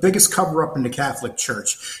that biggest cover up in the Catholic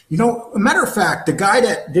Church. You know, a matter of fact, the guy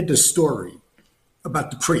that did the story about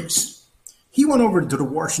the priest, he went over to the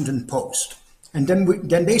Washington Post, and then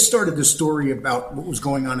they started the story about what was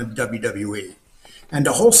going on in the WWE, and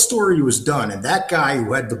the whole story was done. And that guy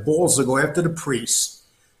who had the balls to go after the priest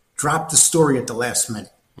dropped the story at the last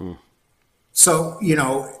minute. So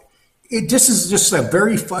this is just a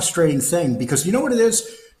very frustrating thing because you know what it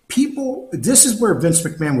is? This is where Vince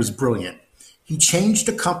McMahon was brilliant. He changed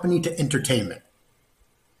the company to entertainment.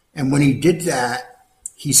 And when he did that,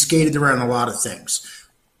 he skated around a lot of things.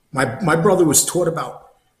 My brother was taught about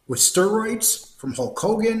with steroids from Hulk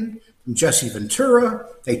Hogan, from Jesse Ventura.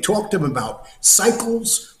 They talked to him about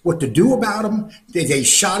cycles, what to do about them. They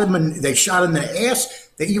shot him in the ass.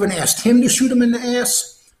 They even asked him to shoot him in the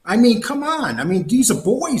ass. I mean, come on. I mean, these are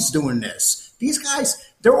boys doing this. These guys,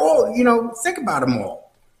 they're all, think about them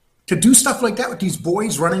all. to do stuff like that with these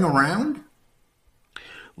boys running around?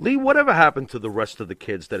 Lee, whatever happened to the rest of the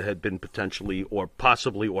kids that had been potentially or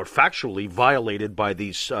possibly or factually violated by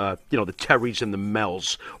these, the Terrys and the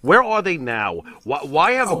Mells? Where are they now?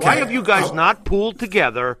 Why have you guys not pooled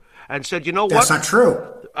together and said, you know what? That's not true.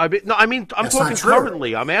 I'm That's talking not true.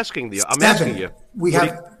 currently. I'm asking you. I'm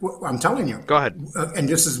telling you. Go ahead. And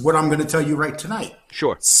this is what I'm going to tell you right tonight.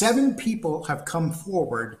 Sure. 7 people have come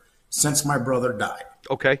forward since my brother died.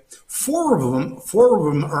 Okay. 4 of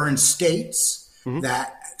them are in states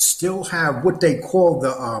that still have what they call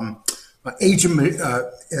the age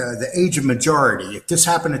of majority. If this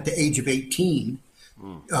happened at the age of 18,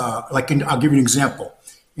 I'll give you an example.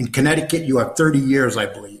 In Connecticut, you have 30 years, I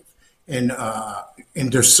believe. And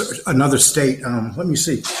there's another state. Let me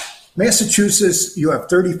see. Massachusetts, you have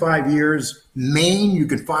 35 years. Maine, you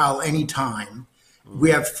can file any time. We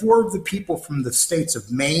have 4 of the people from the states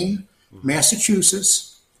of Maine,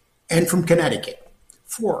 Massachusetts, and from Connecticut.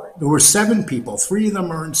 4. There were 7 people. 3 of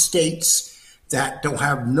them are in states that don't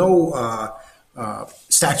have no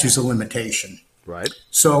statutes of limitation. Right.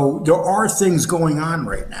 So there are things going on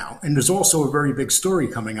right now. And there's also a very big story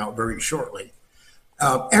coming out very shortly.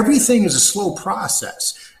 Everything is a slow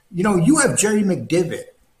process. You have Jerry McDivitt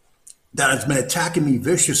that has been attacking me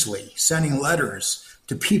viciously, sending letters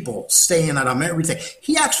to people saying that I'm everything.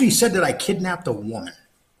 He actually said that I kidnapped a woman.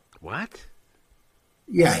 What?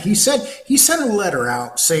 Yeah, he sent a letter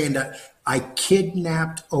out saying that I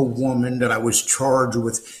kidnapped a woman that I was charged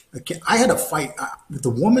with. I had a fight with the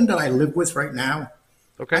woman that I live with right now.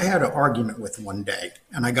 Okay. I had an argument with one day,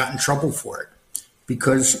 and I got in trouble for it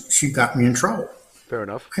because she got me in trouble. Fair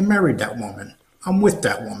enough. I married that woman. I'm with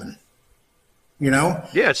that woman. Yeah,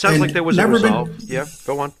 it sounds like there was a resolve. Yeah,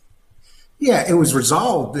 go on. Yeah, it was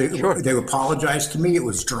resolved. Sure. They apologized to me. It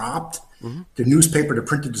was dropped. The newspaper that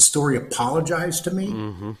printed the story apologized to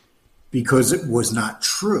me because it was not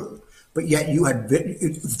true. But yet you had,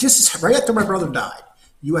 this is right after my brother died,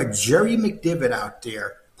 you had Jerry McDivitt out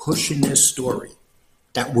there pushing this story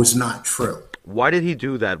that was not true. Why did he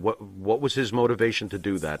do that? What was his motivation to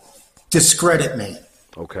do that? Discredit me.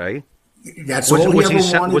 Okay. That's all he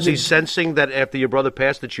ever wanted. Was he sensing that after your brother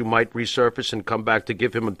passed that you might resurface and come back to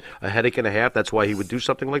give him a headache and a half? That's why he would do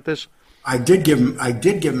something like this? I did give him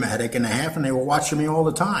a headache and a half, and they were watching me all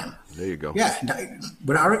the time. There you go. Yeah,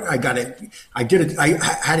 but I got it. I did it. I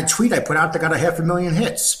had a tweet I put out that got 500,000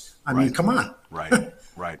 hits. I mean, come on. Right.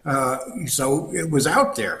 So it was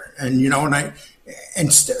out there, and you know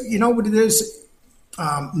what it is.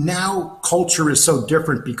 Now culture is so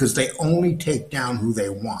different because they only take down who they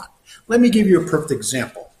want. Let me give you a perfect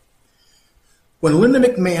example. When Linda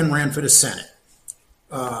McMahon ran for the Senate,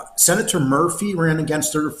 Senator Murphy ran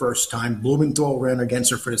against her the first time. Blumenthal ran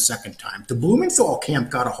against her for the second time. The Blumenthal camp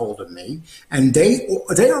got a hold of me, and they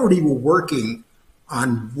already were working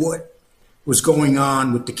on what was going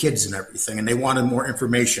on with the kids and everything, and they wanted more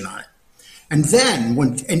information on it. And then,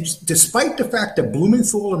 despite the fact that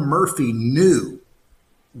Blumenthal and Murphy knew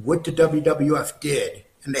what the WWF did,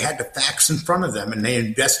 and they had the facts in front of them, and they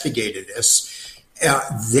investigated this,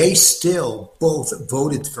 they still both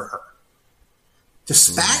voted for her.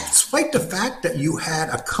 Despite the fact that you had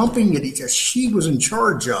a company that she was in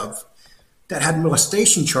charge of that had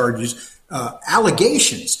molestation charges,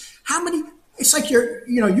 allegations. How many? It's like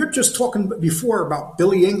you're just talking before about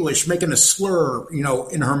Billie English making a slur,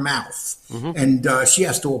 in her mouth, and she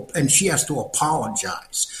has to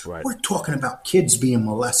apologize. Right. We're talking about kids being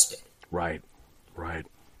molested. Right.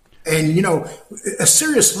 And a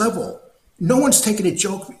serious level. No one's taking a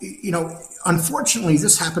joke. Unfortunately,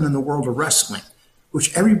 this happened in the world of wrestling,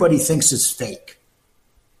 which everybody thinks is fake.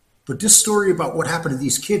 But this story about what happened to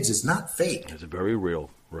these kids is not fake. It's very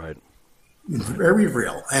real, right? It's very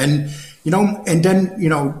real. And then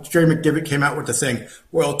Jerry McDivitt came out with the thing,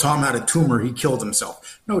 well, Tom had a tumor, he killed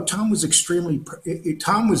himself. No, Tom was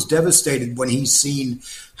devastated when he seen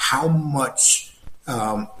how much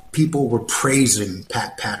people were praising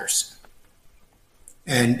Pat Patterson.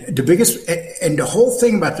 And the whole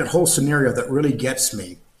thing about that whole scenario that really gets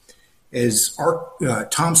me is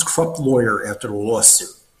Tom's corrupt lawyer after the lawsuit.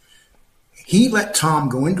 He let Tom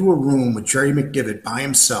go into a room with Jerry McDivitt by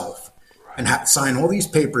himself and sign all these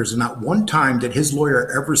papers, and not one time did his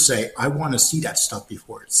lawyer ever say, I want to see that stuff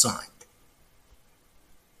before it's signed.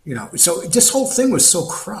 So this whole thing was so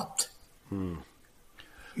corrupt.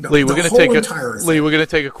 Lee, we're going to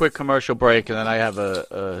take a quick commercial break, and then I have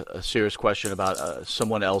a serious question about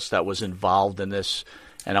someone else that was involved in this,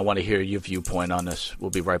 and I want to hear your viewpoint on this. We'll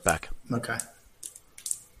be right back. Okay.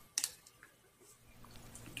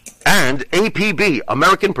 And APB,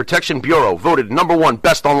 American Protection Bureau, voted #1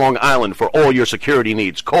 best on Long Island for all your security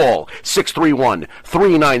needs. Call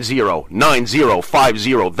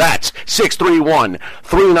 631-390-9050. That's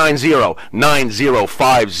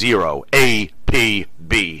 631-390-9050.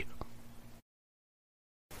 APB.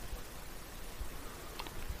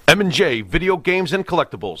 M&J Video Games and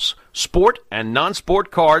Collectibles. Sport and non-sport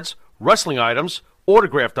cards, wrestling items,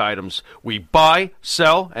 autographed items. We buy,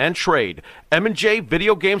 sell, and trade. M&J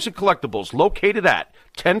Video Games and Collectibles, located at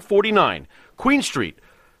 1049 Queen Street,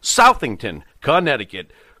 Southington,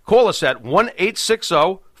 Connecticut. Call us at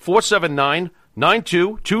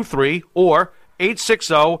 1-860-479-9223 or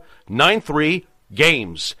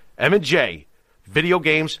 860-93-GAMES. M&J Video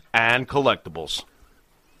Games and Collectibles.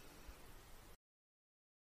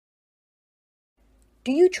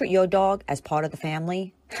 Do you treat your dog as part of the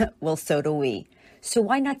family? Well, so do we. So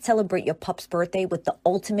why not celebrate your pup's birthday with the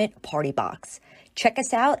ultimate party box? Check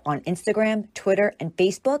us out on Instagram, Twitter, and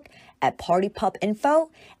Facebook at Party Pup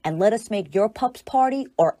Info, and let us make your pup's party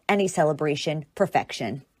or any celebration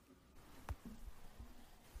perfection.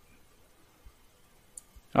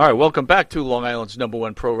 All right, welcome back to Long Island's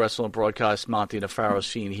 #1 pro wrestling broadcast. Monty Nefaro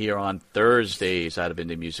seen here on Thursdays out of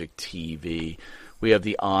Indie Music TV. We have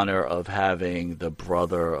the honor of having the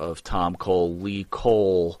brother of Tom Cole, Lee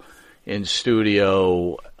Cole, in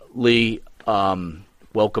studio. Lee,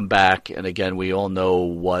 welcome back. And again, we all know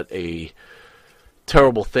what a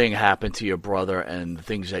terrible thing happened to your brother and the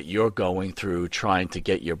things that you're going through trying to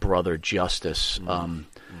get your brother justice.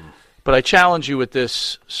 But I challenge you with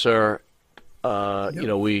this, sir. You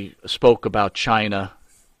know, we spoke about China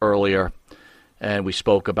earlier, and we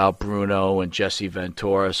spoke about Bruno and Jesse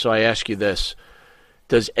Ventura. So I ask you this.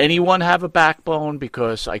 Does anyone have a backbone?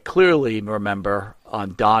 Because I clearly remember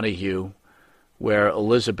on Donahue where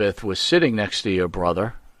Elizabeth was sitting next to your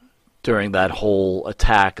brother during that whole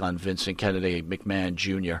attack on Vincent Kennedy McMahon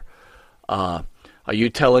Jr. Are you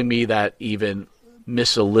telling me that even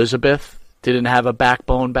Miss Elizabeth didn't have a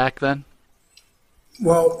backbone back then?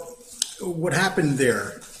 Well, what happened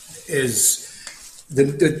there is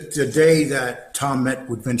the day that Tom met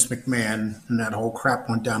with Vince McMahon and that whole crap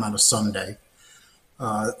went down on a Sunday.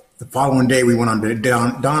 The following day, we went on to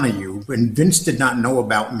Donahue, and Vince did not know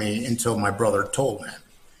about me until my brother told him.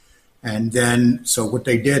 And then, so what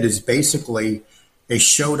they did is basically they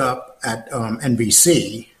showed up at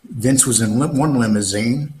NBC. Vince was in one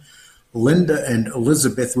limousine. Linda and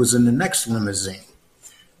Elizabeth was in the next limousine.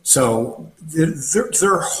 So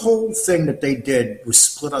their whole thing that they did was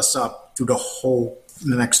split us up through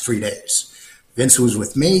the next 3 days. Vince was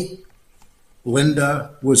with me.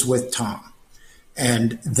 Linda was with Tom.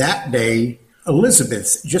 And that day,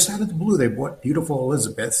 Elizabeth, just out of the blue, they bought beautiful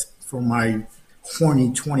Elizabeth for my horny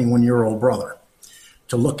 21-year-old brother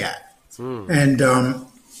to look at. And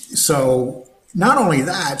so not only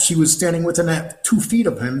that, she was standing within 2 feet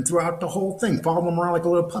of him throughout the whole thing, following him around like a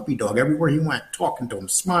little puppy dog everywhere he went, talking to him,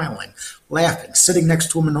 smiling, laughing, sitting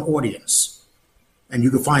next to him in the audience. And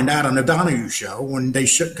you can find out on the Donahue show when they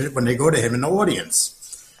go to him in the audience.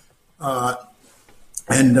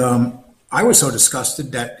 I was so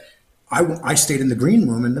disgusted that I stayed in the green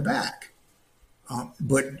room in the back.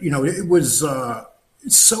 But, you know, it was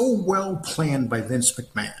so well planned by Vince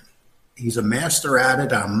McMahon. He's a master at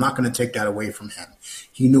it. I'm not going to take that away from him.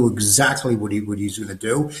 He knew exactly what he's going to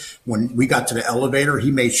do. When we got to the elevator, he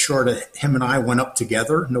made sure that him and I went up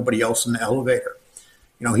together, nobody else in the elevator.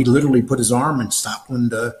 You know, he literally put his arm and stopped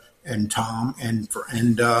Linda and Tom and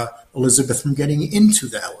Elizabeth from getting into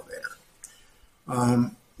the elevator.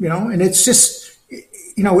 You know, and it's just,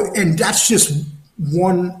 you know, and that's just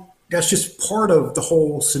part of the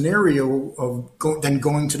whole scenario of then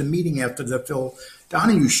going to the meeting after the Phil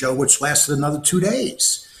Donahue show, which lasted another 2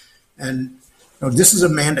 days. And you know, this is a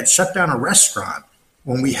man that shut down a restaurant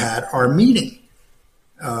when we had our meeting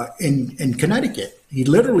in Connecticut. He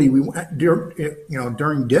literally,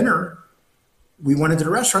 during dinner, we went into the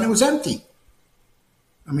restaurant, it was empty.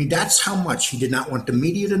 I mean, that's how much he did not want the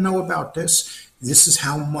media to know about this. This is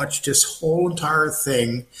how much this whole entire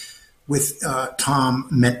thing with Tom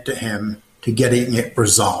meant to him to getting it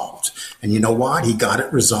resolved. And you know what? He got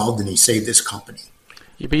it resolved and he saved this company.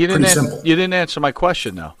 Yeah, but you didn't answer my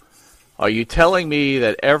question, though. Are you telling me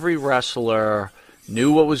that every wrestler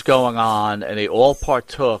knew what was going on and they all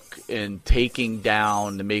partook in taking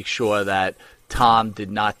down to make sure that Tom did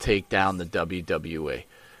not take down the WWE?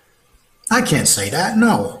 I can't say that,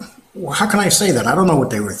 no. How can I say that? I don't know what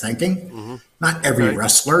they were thinking. Mm-hmm. Not every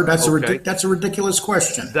wrestler. That's a ridiculous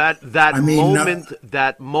question. That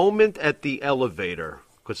moment at the elevator,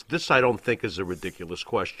 because this I don't think is a ridiculous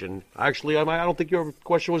question. Actually, I don't think your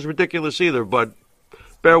question was ridiculous either. But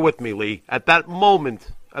bear with me, Lee. At that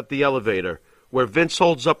moment at the elevator where Vince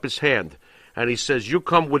holds up his hand and he says, "You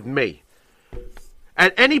come with me."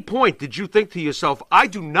 At any point, did you think to yourself, "I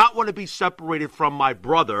do not want to be separated from my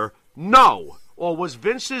brother"? No. Or was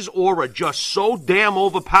Vince's aura just so damn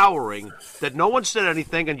overpowering that no one said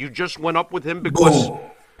anything and you just went up with him because...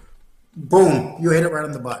 Boom. You hit it right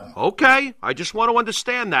on the button. Okay. I just want to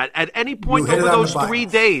understand that. At any point over those 3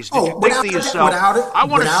 days, did you think to yourself, "I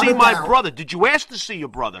want to see my brother"? Did you ask to see your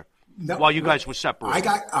brother while you guys were separated?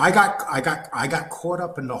 I got caught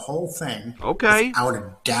up in the whole thing. Okay. Without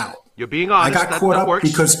a doubt. You're being honest. I got caught up works.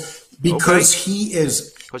 because he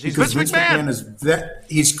is... Because Vince McMahon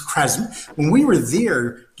he's charisma. When we were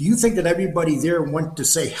there, do you think that everybody there went to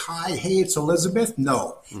say, "Hi, hey, it's Elizabeth"?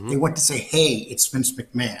 No. They went to say, "Hey, it's Vince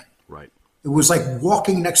McMahon." Right. It was like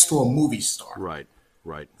walking next to a movie star. Right.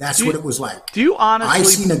 That's what it was like. Do you honestly... I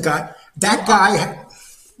seen a guy... That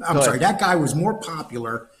guy was more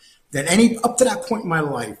popular than up to that point in my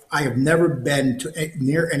life. I have never been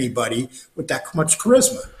near anybody with that much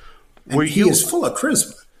charisma. And he is full of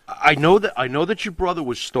charisma. I know that your brother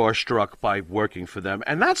was starstruck by working for them,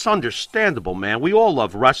 and that's understandable, man. We all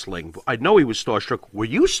love wrestling. I know he was starstruck. Were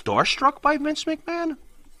you starstruck by Vince McMahon?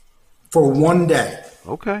 For one day.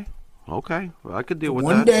 Okay. Well, I could deal with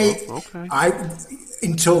one that. Day, okay.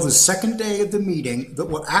 Until the second day of the meeting,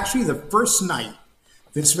 actually the first night,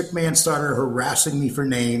 Vince McMahon started harassing me for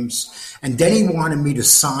names, and then he wanted me to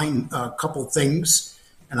sign a couple things,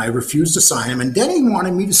 and I refused to sign them, and then he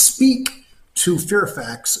wanted me to speak to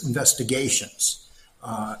Fairfax Investigations.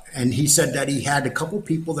 And he said that he had a couple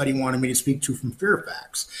people that he wanted me to speak to from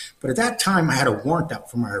Fairfax. But at that time, I had a warrant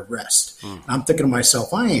out for my arrest. And I'm thinking to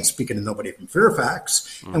myself, I ain't speaking to nobody from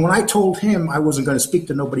Fairfax. And when I told him I wasn't going to speak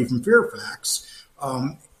to nobody from Fairfax,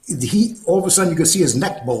 he all of a sudden you could see his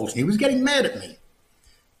neck bulge. He was getting mad at me.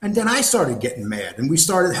 And then I started getting mad. And we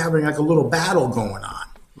started having like a little battle going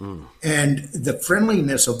on. And the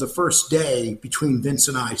friendliness of the first day between Vince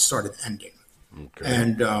and I started ending. Okay.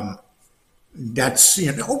 And that's,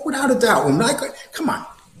 without a doubt. Come on,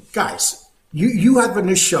 guys. You have in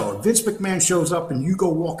this show, if Vince McMahon shows up and you go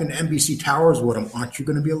walk into NBC Towers with him, aren't you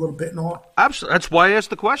going to be a little bit in awe? Absolutely. That's why I asked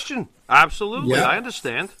the question. Absolutely. Yeah. I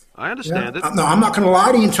understand it. No, I'm not going to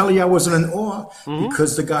lie to you and tell you I wasn't in awe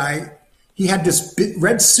because the guy, he had this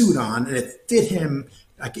red suit on and it fit him.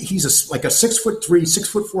 Like he's like a 6'3",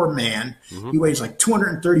 6'4" man. He weighs like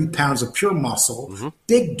 230 pounds of pure muscle.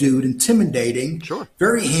 Big dude, intimidating. Sure.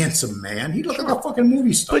 Very handsome man. He looked like a fucking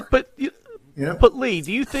movie star. But Lee,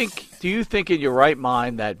 do you think in your right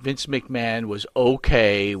mind that Vince McMahon was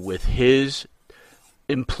okay with his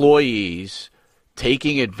employees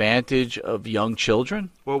taking advantage of young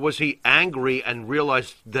children? Or was he angry and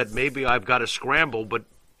realized that maybe I've got to scramble, but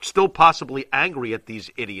still possibly angry at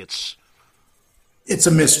these idiots? It's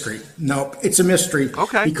a mystery. No, it's a mystery.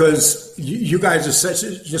 Okay. Because you guys are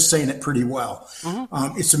just saying it pretty well.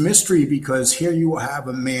 It's a mystery because here you have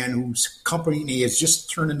a man whose company has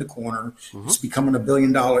just turned in the corner. It's becoming $1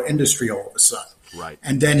 billion industry all of a sudden. Right.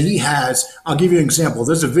 And then he has, I'll give you an example.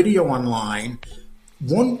 There's a video online.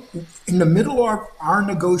 One in the middle of our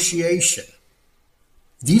negotiation,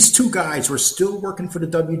 these two guys were still working for the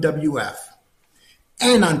WWF.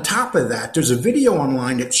 And on top of that, there's a video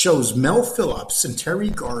online that shows Mel Phillips and Terry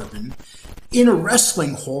Garvin in a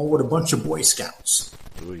wrestling hall with a bunch of Boy Scouts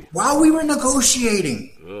while we were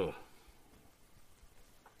negotiating. Ugh.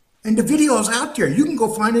 And the video is out there. You can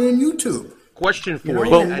go find it on YouTube. Question for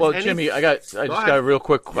you. Well, Jimmy, I just got a real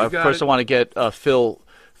quick. First, I want to get Phil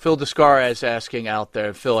Descara is asking out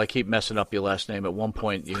there. Phil, I keep messing up your last name. At one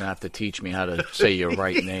point, you're gonna have to teach me how to say your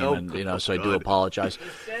right name, so I do apologize.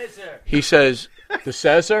 He says, "The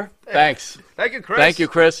Cesar." Thanks. Thank you, Chris. Thank you,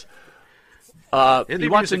 Chris. He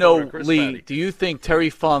wants to know, Lee, do you think Terry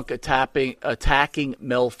Funk attacking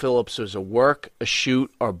Mel Phillips was a work, a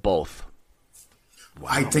shoot, or both? Wow.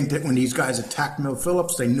 I think that when these guys attacked Mel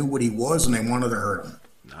Phillips, they knew what he was and they wanted to hurt him.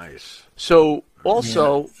 Nice. So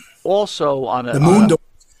also on the Moondogs.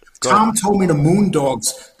 Tom told me the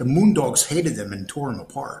Moondogs hated them and tore him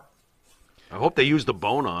apart. I hope they used the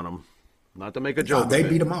bone on him. Not to make a joke. They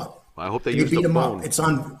beat him up. I hope they used the bone. Up.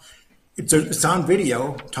 It's on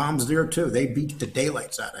video. Tom's there too. They beat the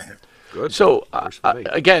daylights out of him. Good. So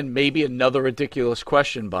again, maybe another ridiculous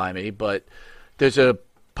question by me, but there's a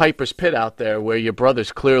Piper's Pit out there where your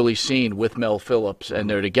brother's clearly seen with Mel Phillips and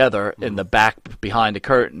they're together in the back behind the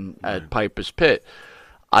curtain at Piper's Pit.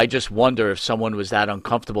 I just wonder if someone was that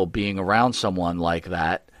uncomfortable being around someone like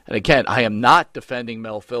that. And again, I am not defending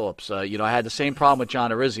Mel Phillips. I had the same problem with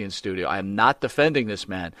John Arisi in studio. I am not defending this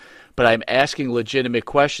man, but I'm asking legitimate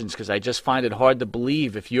questions because I just find it hard to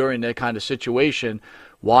believe if you're in that kind of situation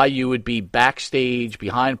why you would be backstage,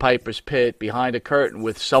 behind Piper's Pit, behind a curtain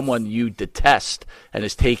with someone you detest and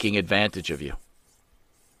is taking advantage of you.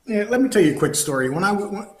 Yeah, let me tell you a quick story.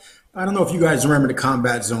 I don't know if you guys remember the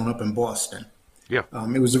Combat Zone up in Boston. Yeah.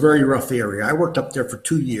 It was a very rough area. I worked up there for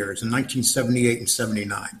 2 years in 1978 and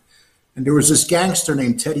 79. And there was this gangster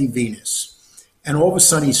named Teddy Venus. And all of a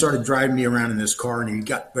sudden he started driving me around in his car and he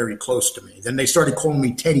got very close to me. Then they started calling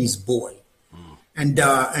me Teddy's boy. And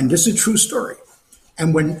this is a true story.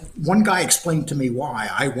 And when one guy explained to me why,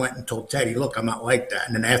 I went and told Teddy, look, I'm not like that.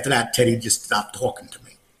 And then after that, Teddy just stopped talking to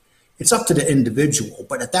me. It's up to the individual.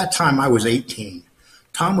 But at that time, I was 18.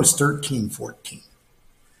 Tom was 13, 14.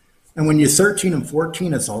 And when you're 13 and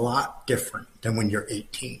 14, it's a lot different than when you're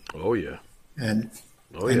 18. Oh, yeah. And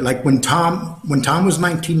like when Tom was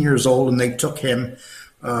 19 years old and they took him,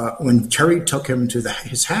 when Terry took him to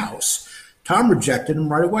his house, Tom rejected him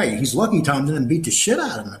right away. He's lucky Tom didn't beat the shit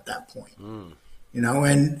out of him at that point. You know,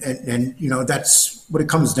 and you know, that's what it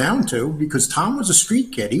comes down to, because Tom was a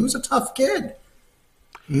street kid. He was a tough kid.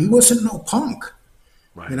 He wasn't no punk.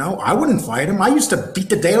 Right. You know, I wouldn't fight him. I used to beat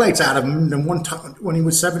the daylights out of him. And then one time when he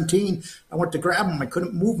was 17, I went to grab him. I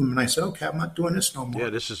couldn't move him. And I said, okay, I'm not doing this no more. Yeah,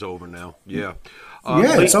 this is over now. Yeah.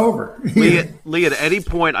 It's over. Lee, at any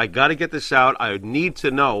point, I got to get this out. I need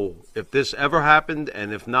to know if this ever happened,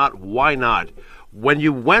 and if not, why not? When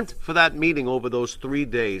you went for that meeting over those 3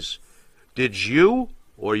 days, did you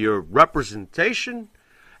or your representation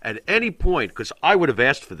at any point, because I would have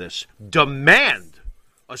asked for this, demand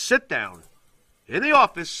a sit-down in the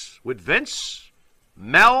office with Vince,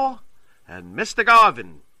 Mel, and Mr.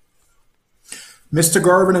 Garvin? Mr.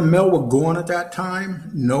 Garvin and Mel were gone at that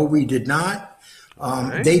time. No, we did not.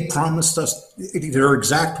 They promised us, their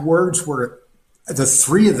exact words were, the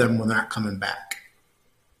three of them were not coming back.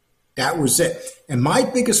 That was it. And my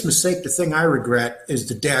biggest mistake, the thing I regret, is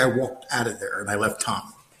the day I walked out of there and I left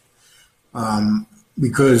Tom.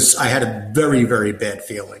 Because I had a very, very bad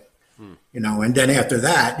feeling. You know, and then after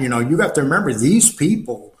that, you know, you have to remember, these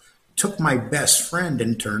people took my best friend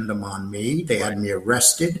and turned them on me. They had me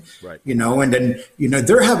arrested, you know, and then, you know,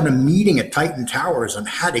 they're having a meeting at Titan Towers on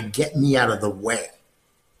how to get me out of the way.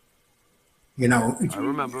 You know, I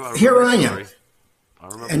remember here I am. I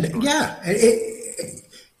remember and yeah,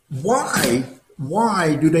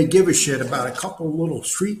 why do they give a shit about a couple little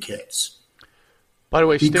street kids? By the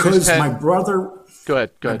way, because my brother, go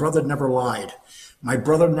ahead. My brother never lied. My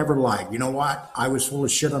brother never lied. You know what? I was full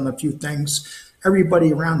of shit on a few things.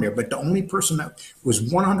 Everybody around there. But the only person that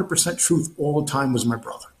was 100% truth all the time was my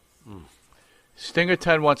brother. Stinger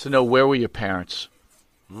 10 wants to know, where were your parents?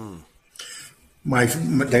 This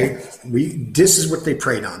is what they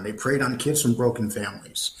preyed on. They preyed on kids from broken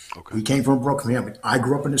families. Okay. We came from a broken family. I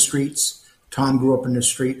grew up in the streets. Tom grew up in the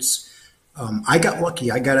streets. I got lucky.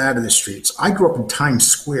 I got out of the streets. I grew up in Times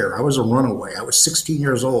Square. I was a runaway. I was 16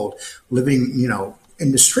 years old, living, you know,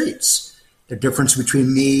 in the streets. The difference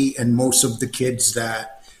between me and most of the kids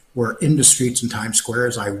that were in the streets in Times Square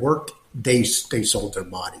is I worked. They sold their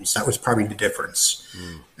bodies. That was probably the difference.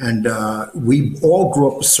 And we all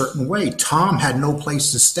grew up a certain way. Tom had no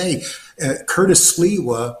place to stay. Curtis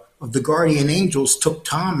Sliwa of the Guardian Angels took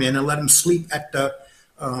Tom in and let him sleep at the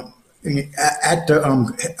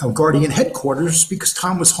Guardian headquarters because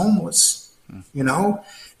Tom was homeless, you know,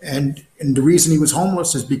 and the reason he was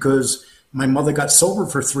homeless is because my mother got sober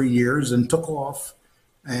for 3 years and took off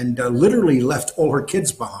and literally left all her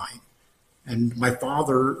kids behind. And my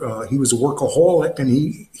father, he was a workaholic and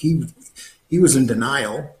he was in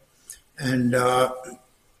denial. And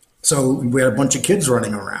so we had a bunch of kids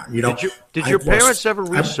running around, you know. Did your parents ever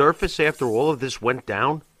resurface after all of this went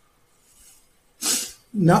down?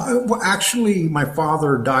 No, well, actually, my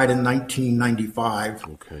father died in 1995.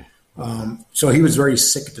 Okay. So he was very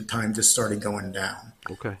sick at the time. Just started going down.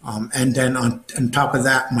 Okay. And then on top of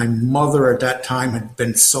that, my mother at that time had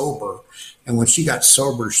been sober, and when she got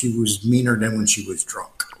sober, she was meaner than when she was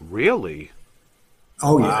drunk. Really?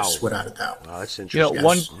 Oh wow. Yes, without a doubt. Wow, that's interesting. You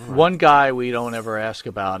know, one guy we don't ever ask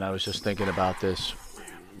about, and I was just thinking about this.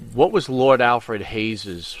 What was Lord Alfred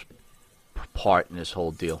Hayes's part in this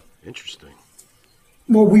whole deal? Interesting.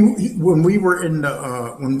 Well, when we were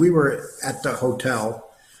at the hotel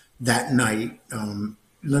that night,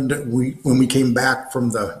 Linda, when we came back from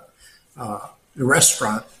the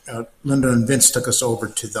restaurant, Linda and Vince took us over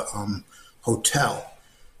to the hotel,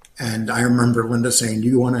 and I remember Linda saying, "Do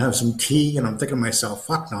you want to have some tea?" And I'm thinking to myself,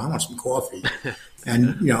 "Fuck no, I want some coffee."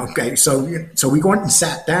 And you know, okay, so we went and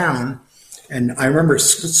sat down, and I remember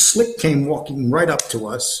Slick came walking right up to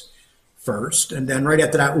us first, and then right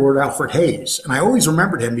after that, Lord Alfred Hayes. And I always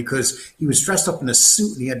remembered him because he was dressed up in a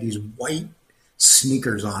suit and he had these white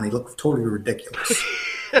sneakers on. He looked totally ridiculous.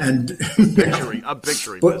 And I'm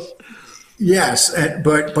picturing but, this. Yes,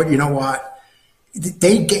 but you know what?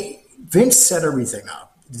 Vince set everything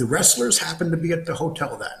up. The wrestlers happened to be at the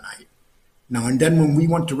hotel that night. Now and then, when we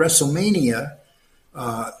went to WrestleMania,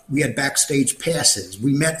 we had backstage passes.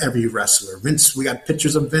 We met every wrestler. Vince, we got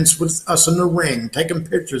pictures of Vince with us in the ring, taking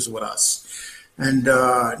pictures with us. And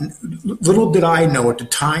little did I know at the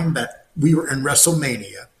time that we were in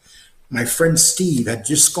WrestleMania, my friend Steve had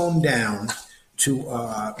just gone down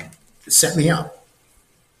to set me up.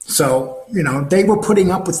 So, they were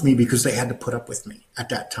putting up with me because they had to put up with me at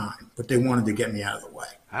that time, but they wanted to get me out of the way.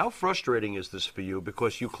 How frustrating is this for you?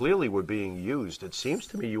 Because you clearly were being used. It seems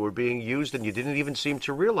to me you were being used and you didn't even seem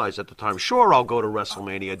to realize at the time. Sure, I'll go to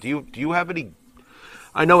WrestleMania. Do you have any...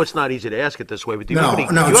 I know it's not easy to ask it this way, but do you have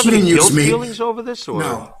any guilt feelings over this?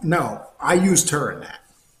 Or? No. I used her in that.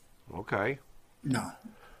 Okay. No.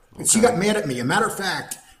 Okay. She got mad at me. As a matter of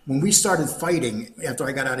fact, when we started fighting after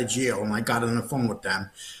I got out of jail and I got on the phone with them,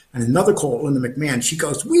 and another call, Linda McMahon, she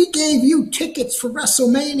goes, "We gave you tickets for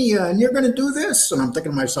WrestleMania and you're going to do this?" And I'm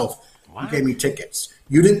thinking to myself, what? You gave me tickets.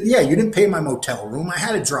 You didn't pay my motel room. I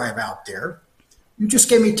had to drive out there. You just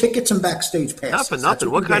gave me tickets and backstage passes. Not for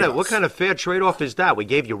nothing. What kind of fair trade-off is that? We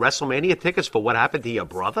gave you WrestleMania tickets for what happened to your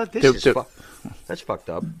brother? That's fucked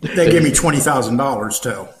up. They gave me $20,000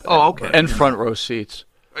 too. Oh, okay. And front row seats.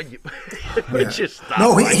 Just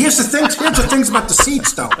no, here's the thing. Here's the things about the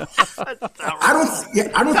seats, though. I don't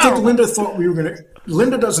think Linda thought we were gonna.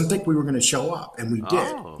 Linda doesn't think we were gonna show up, and we did.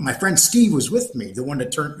 Oh. My friend Steve was with me, the one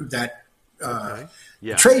that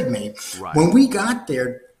betrayed me. Right. When we got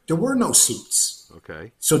there were no seats.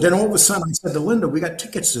 Okay. So then all of a sudden, I said to Linda, "We got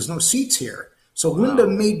tickets. There's no seats here." So Linda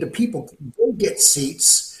made the people go get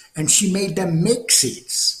seats, and she made them make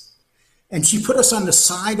seats. And she put us on the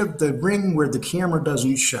side of the ring where the camera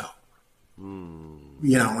doesn't show. And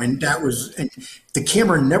and the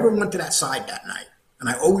camera never went to that side that night. And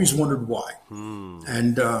I always wondered why.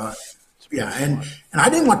 And I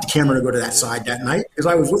didn't want the camera to go to that side that night because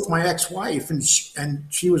I was with my ex-wife and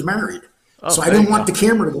she was married. So I didn't want the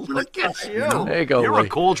camera to go to that side. There you go, You're Lee. a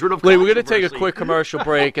cauldron of Lee, we're going to take a quick commercial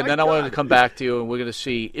break, and then I wanted to come back to you, and we're going to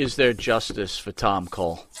see, is there justice for Tom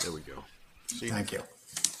Cole? There we go. Thank you.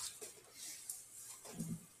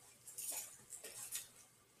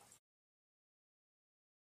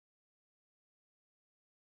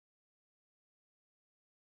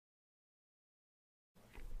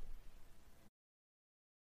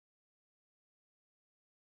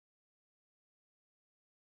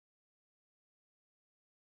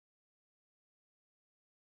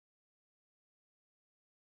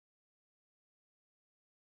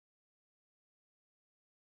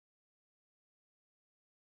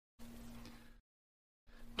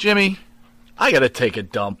 Jimmy, I gotta take a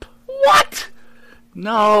dump. What?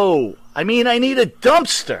 No, I mean I need a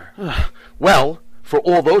dumpster. Well, for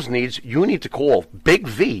all those needs, you need to call Big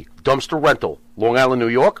V Dumpster Rental, Long Island, New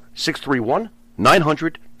York,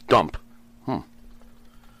 631-900-DUMP.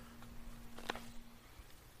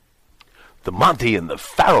 The Monty and the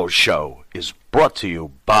Pharaoh Show is brought to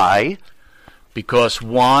you by... Because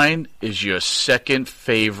wine is your second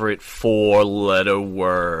favorite four-letter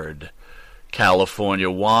word. California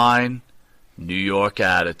wine, New York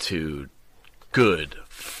attitude. Good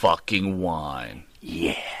fucking wine.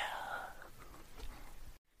 Yeah.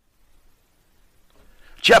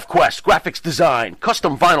 Jeff Quest, graphics design,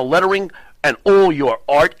 custom vinyl lettering, and all your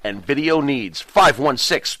art and video needs.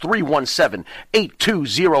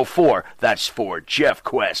 516-317-8204. That's for Jeff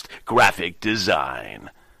Quest, graphic design.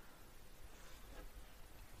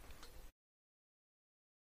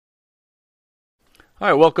 All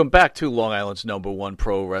right, welcome back to Long Island's #1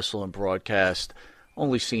 pro wrestling broadcast.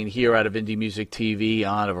 Only seen here out of Indie Music TV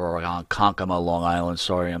on Konkoma, Long Island.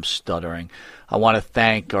 Sorry, I'm stuttering. I want to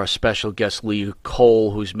thank our special guest, Lee Cole,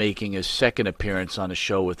 who's making his second appearance on the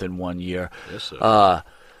show within 1 year. Yes, sir.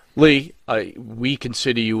 Lee, we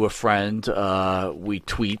consider you a friend. We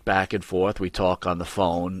tweet back and forth. We talk on the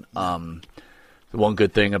phone. The one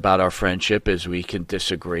good thing about our friendship is we can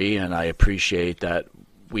disagree, and I appreciate that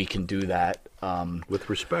we can do that. With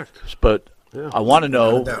respect. But yeah. I want to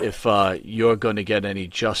know if you're going to get any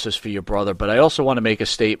justice for your brother. But I also want to make a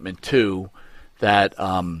statement, too, that,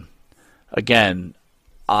 again,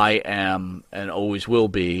 I am and always will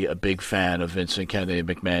be a big fan of Vincent Kennedy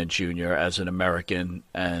McMahon Jr. as an American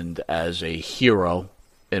and as a hero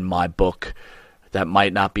in my book. That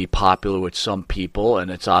might not be popular with some people,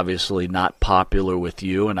 and it's obviously not popular with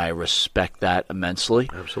you, and I respect that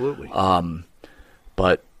immensely. Absolutely.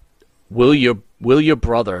 But will your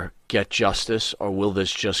brother get justice, or will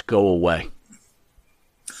this just go away?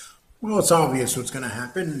 Well, it's obvious what's going to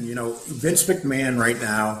happen. Vince McMahon right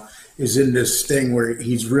now is in this thing where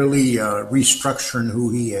he's really restructuring who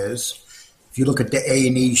he is. If you look at the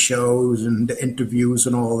A&E shows and the interviews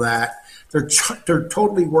and all that, they're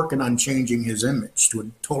totally working on changing his image to a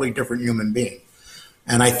totally different human being.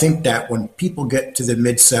 And I think that when people get to the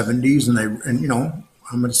mid 70s and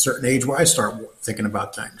I'm at a certain age where I start thinking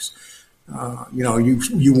about things.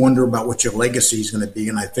 You wonder about what your legacy is going to be,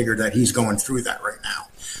 and I figure that he's going through that right now.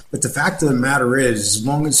 But the fact of the matter is, as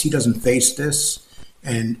long as he doesn't face this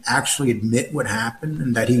and actually admit what happened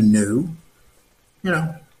and that he knew,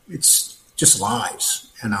 it's just lies,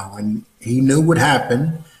 and he knew what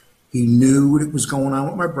happened. He knew what was going on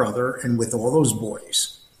with my brother and with all those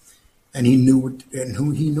boys, and he knew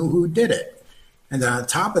who did it. And then on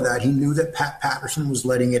top of that, he knew that Pat Patterson was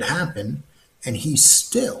letting it happen, and he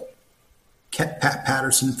still kept Pat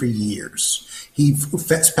Patterson for years.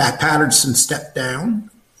 Pat Patterson stepped down,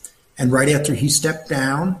 and right after he stepped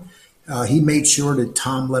down, he made sure that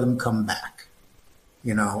Tom let him come back.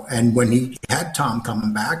 And when he had Tom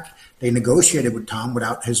coming back, they negotiated with Tom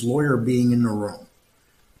without his lawyer being in the room.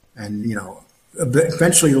 And,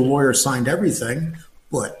 eventually the lawyer signed everything,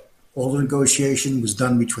 but all the negotiation was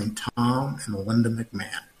done between Tom and Linda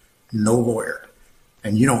McMahon. No lawyer.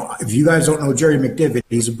 And, if you guys don't know Jerry McDivitt,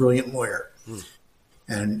 he's a brilliant lawyer.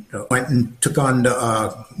 And went and took on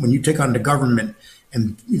when you take on the government,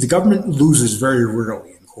 and the government loses very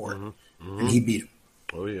rarely in court, and he beat him.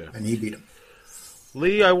 Oh, yeah. And he beat him.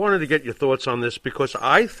 Lee, I wanted to get your thoughts on this because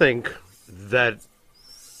I think that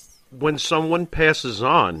when someone passes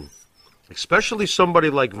on, especially somebody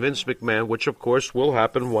like Vince McMahon, which of course will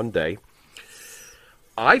happen one day,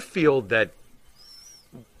 I feel that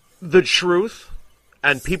the truth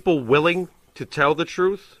and people willing to tell the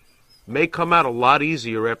truth may come out a lot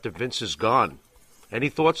easier after Vince is gone. Any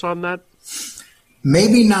thoughts on that?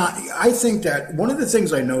 Maybe not. I think that one of the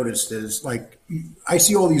things I noticed is, I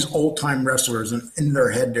see all these old-time wrestlers, and in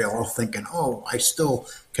their head they're all thinking, oh, I still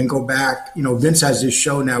can go back. Vince has this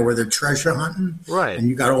show now where they're treasure hunting. Right. And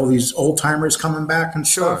you got all these old-timers coming back and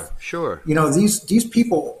stuff. Sure. These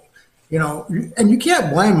people, and you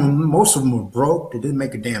can't blame them. Most of them were broke. They didn't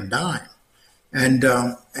make a damn dime. And they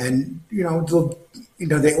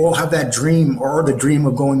all have that dream, or the dream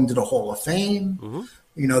of going to the Hall of Fame. Mm-hmm.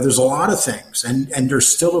 There's a lot of things, and they're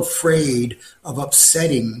still afraid of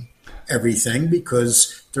upsetting everything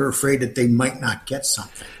because they're afraid that they might not get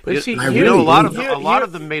something. But a lot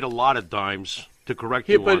of them made a lot of dimes. To correct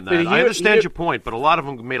you on that, I understand your point, but a lot of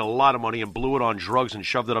them made a lot of money and blew it on drugs and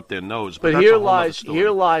shoved it up their nose. But here lies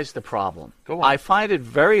the problem. Go on. I find it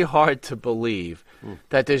very hard to believe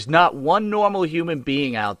that there's not one normal human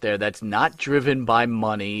being out there that's not driven by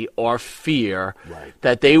money or fear,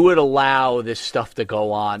 that they would allow this stuff to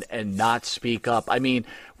go on and not speak up. I mean,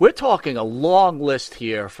 we're talking a long list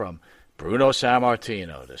here from Bruno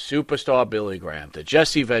Sammartino, to superstar Billy Graham, to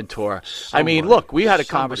Jesse Ventura. Look, we had a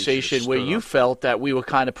conversation where you felt that we were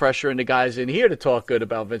kind of pressuring the guys in here to talk good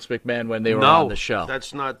about Vince McMahon when they were on the show.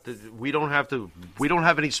 That's not. We don't have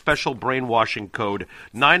any special brainwashing code.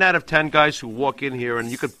 9 out of 10 guys who walk in here,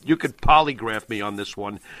 and you could polygraph me on this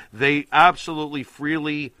one. They absolutely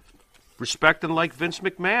freely respect and like Vince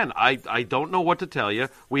McMahon. I don't know what to tell you.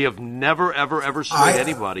 We have never, ever swayed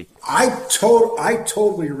anybody. I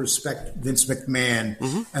totally respect Vince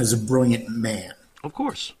McMahon as a brilliant man. Of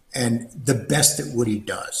course. And the best at what he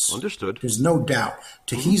does. Understood. There's no doubt.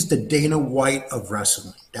 He's the Dana White of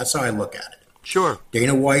wrestling. That's how I look at it. Sure.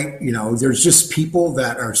 Dana White, there's just people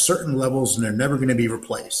that are certain levels and they're never going to be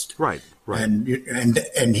replaced. Right.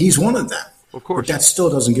 And he's one of them. Of course, but that still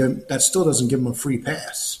doesn't give him a free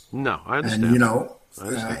pass. No, I understand.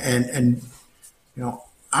 And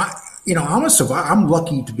I'm a survivor. I'm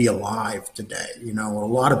lucky to be alive today. A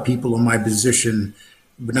lot of people in my position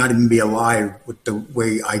would not even be alive with the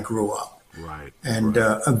way I grew up. Right. And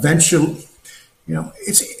eventually,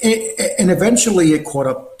 eventually it caught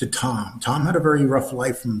up to Tom. Tom had a very rough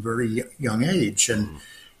life from a very young age, and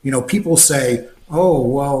people say, oh,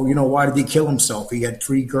 well, why did he kill himself? He had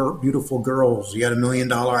 3 beautiful girls. He had $1 million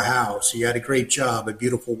house. He had a great job, a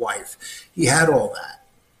beautiful wife. He had all that.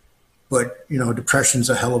 But, depression's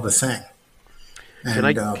a hell of a thing.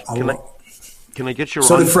 And, can I get your...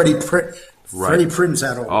 So did Freddie Prinze. Freddie Prinze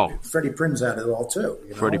had all. Freddie Prinze had it all, too.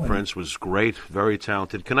 Freddie Prinze was great, very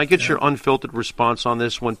talented. Can I get your unfiltered response on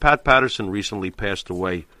this? When Pat Patterson recently passed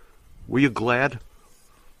away, were you glad?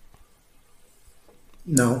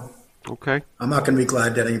 No. Okay. I'm not going to be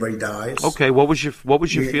glad that anybody dies. Okay. What was your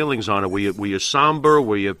feelings on it? Were you somber?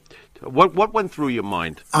 Were you what went through your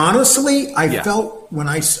mind? Honestly, I felt when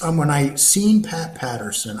I seen Pat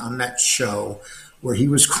Patterson on that show where he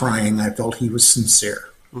was crying, I felt he was sincere.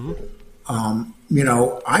 You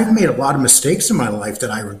know, I've made a lot of mistakes in my life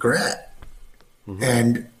that I regret.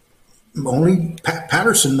 And only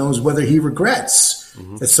Patterson knows whether he regrets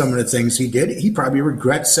that some of the things he did. He probably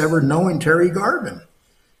regrets ever knowing Terry Garvin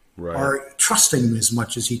or trusting him as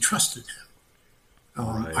much as he trusted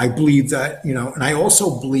him. I believe that, you know, and I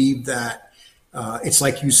also believe that it's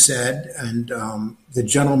like you said, and the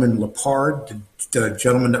gentleman Lepard, the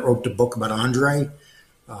gentleman that wrote the book about Andre,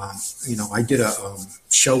 you know, I did a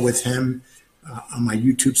show with him on my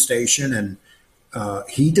YouTube station, and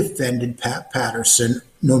he defended Pat Patterson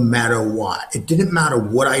no matter what. It didn't matter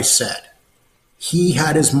what I said. He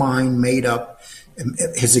had his mind made up.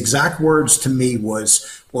 His exact words to me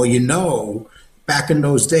was, well, you know, back in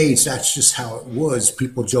those days, that's just how it was.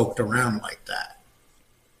 People joked around like that.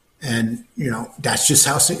 And, you know, that's just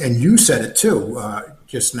how, and you said it too,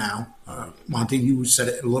 just now. Monty, you said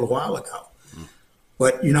it a little while ago.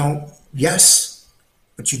 But, you know, yes,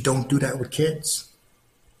 but you don't do that with kids.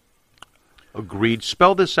 Agreed.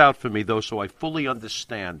 Spell this out for me, though, so I fully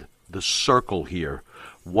understand the circle here.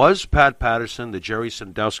 Was Pat Patterson, the Jerry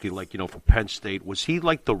Sandusky, like, you know, for Penn State, was he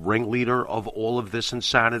like the ringleader of all of this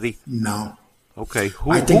insanity? No. Okay. Who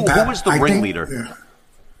was the ringleader?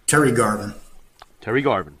 Terry Garvin. Terry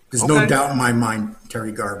Garvin. There's no doubt in my mind,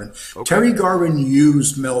 Terry Garvin. Terry Garvin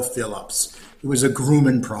used Mel Phillips. It was a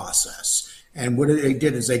grooming process. And what they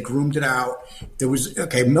did is they groomed it out. There was,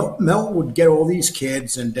 Mel would get all these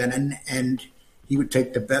kids, and then and he would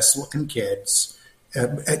take the best looking kids,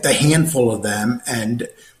 a handful of them, and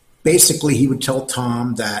basically he would tell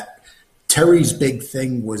Tom that Terry's big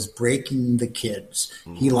thing was breaking the kids.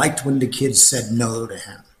 He liked when the kids said no to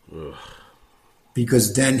him.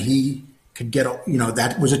 Because then he could get, you know,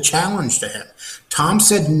 that was a challenge to him. Tom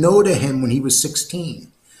said no to him when he was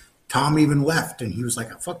 16. Tom even left, and he was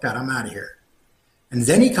like, fuck that, I'm out of here. And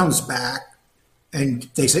then he comes back, and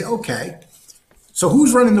they say, okay, so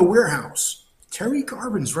who's running the warehouse? Terry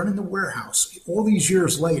Garvin's running the warehouse all these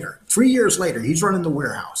years later. 3 years later, he's running the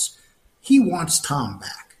warehouse. He wants Tom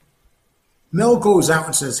back. Mel goes out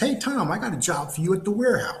and says, hey, Tom, I got a job for you at the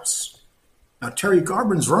warehouse. Now, Terry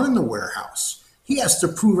Garvin's running the warehouse. He has to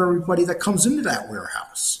prove everybody that comes into that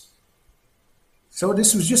warehouse. So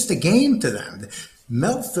this was just a game to them.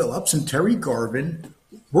 Mel Phillips and Terry Garvin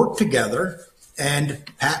worked together, and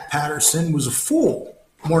Pat Patterson was a fool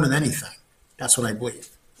more than anything. That's what I believe.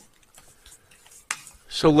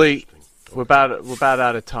 So, Lee, we're about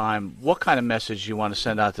out of time. What kind of message do you want to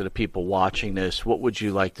send out to the people watching this? What would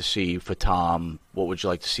you like to see for Tom? What would you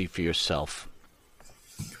like to see for yourself?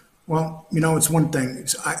 Well, you know, it's one thing.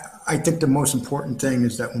 I think the most important thing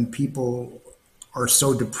is that when people are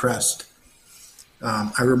so depressed,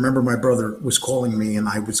 I remember my brother was calling me, and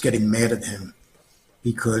I was getting mad at him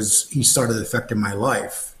because he started affecting my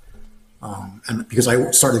life. And because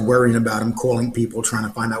I started worrying about him, calling people, trying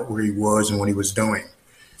to find out where he was and what he was doing.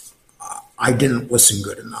 I didn't listen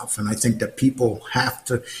good enough. And I think that people have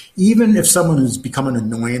to, even if someone is becoming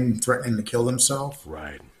annoying and threatening to kill themselves.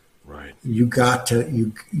 Right. You got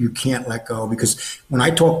to, you can't let go. Because when I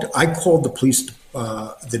called the police,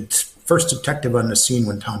 the first detective on the scene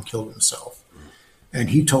when Tom killed himself. And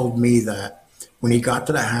he told me that when he got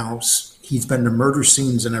to the house, he's been to murder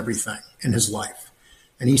scenes and everything in his life.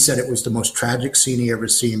 And he said it was the most tragic scene he ever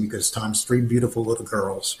seen because Tom's 3 beautiful little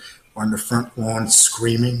girls are on the front lawn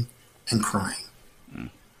screaming and crying.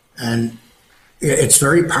 And it's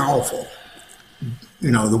very powerful.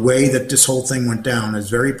 You know, the way that this whole thing went down is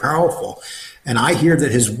very powerful. And I hear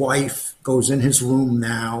that his wife goes in his room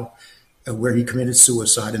now where he committed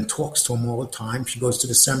suicide and talks to him all the time. She goes to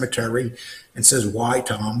the cemetery and says, why,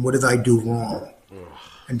 Tom? What did I do wrong?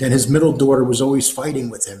 And then his middle daughter was always fighting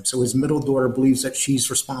with him. So his middle daughter believes that she's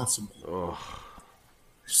responsible.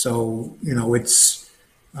 So, you know, it's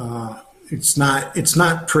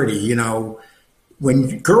not pretty, you know. When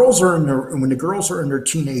the girls are in their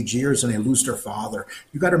teenage years and they lose their father,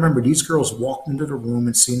 you got to remember these girls walked into the room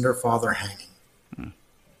and seen their father hanging.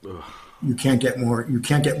 You can't get more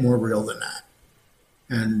real than that.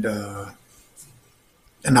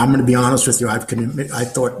 And I'm going to be honest with you. I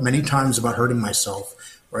thought many times about hurting myself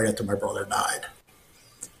right after my brother died,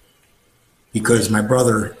 because my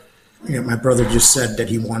brother just said that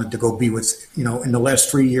he wanted to go be with, you know, in the last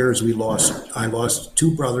 3 years I lost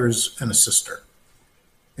 2 brothers and a sister.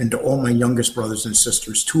 And to all my youngest brothers and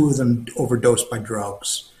sisters, 2 of them overdosed by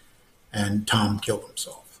drugs, and Tom killed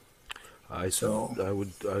himself. I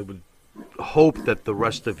would hope that the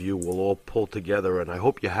rest of you will all pull together, and I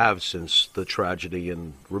hope you have since the tragedy,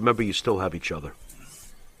 and remember you still have each other.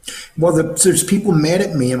 Well, there's people mad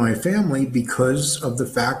at me and my family because of the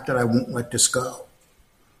fact that I won't let this go.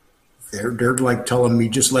 They're like telling me,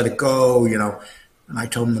 just let it go, and I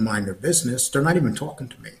tell them to mind their business. They're not even talking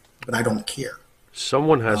to me, but I don't care.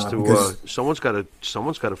 Someone has to. Someone's got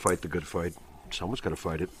to fight the good fight. Someone's got to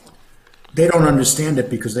fight it. They don't understand it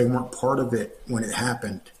because they weren't part of it when it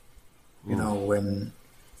happened. When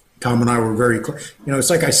Tom and I were very close. It's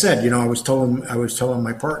like I said. I was telling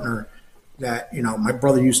my partner that my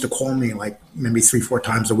brother used to call me like maybe 3-4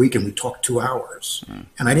 times a week, and we talked 2 hours.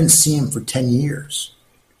 And I didn't see him for 10 years,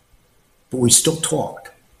 but we still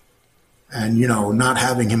talked. And not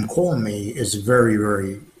having him call me is very,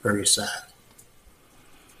 very, very sad.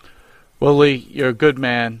 Well, Lee, you're a good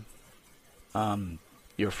man.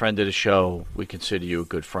 You're a friend of the show. We consider you a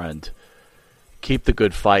good friend. Keep the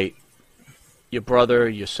good fight. Your brother,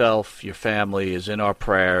 yourself, your family is in our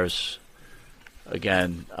prayers.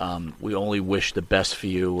 Again, we only wish the best for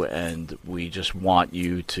you, and we just want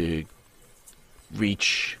you to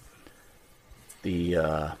reach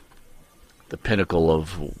the pinnacle of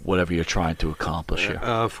whatever you're trying to accomplish here.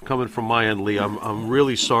 Coming from my end, Lee, I'm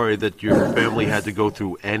really sorry that your family had to go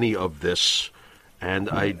through any of this, and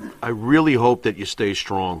I really hope that you stay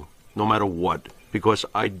strong, no matter what, because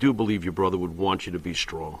I do believe your brother would want you to be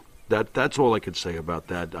strong. That's all I could say about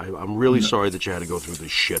that. I'm really sorry that you had to go through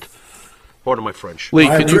this shit. Pardon my French. Lee,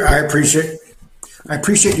 I appreciate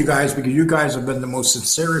you guys, because you guys have been the most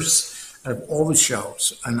sincerest out of all the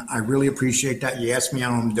shows, and I really appreciate that. You ask me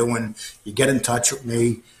how I'm doing. You get in touch with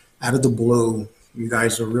me out of the blue. You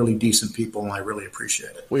guys are really decent people, and I really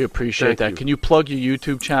appreciate it. We appreciate that. Can you plug your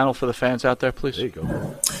YouTube channel for the fans out there, please? There you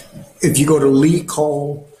go. If you go to Lee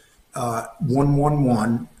Cole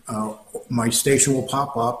 111, my station will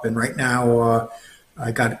pop up, and right now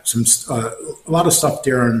I got a lot of stuff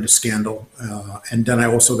there on the Scandal, and then I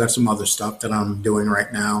also got some other stuff that I'm doing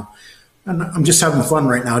right now. And I'm just having fun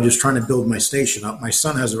right now, just trying to build my station up. My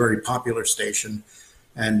son has a very popular station,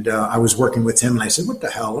 and I was working with him, and I said, what the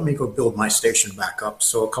hell, let me go build my station back up.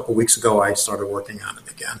 So a couple of weeks ago, I started working on it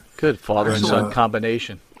again. Good, father and son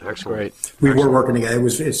combination. That's great. We were working together.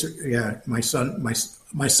 My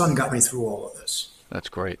son got me through all of this. That's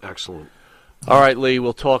great. Excellent. All right, Lee,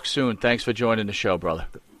 we'll talk soon. Thanks for joining the show, brother.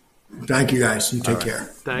 Thank you, guys. You take care.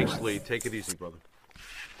 Thanks, Lee. Take it easy, brother.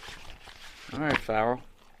 All right, Farrell.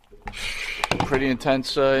 Pretty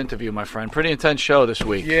intense interview, my friend. Pretty intense show this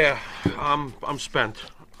week. Yeah, I'm spent.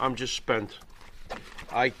 I'm just spent.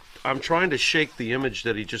 I'm trying to shake the image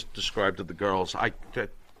that he just described of the girls. I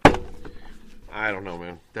don't know,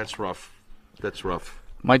 man. That's rough. That's rough.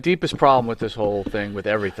 My deepest problem with this whole thing, with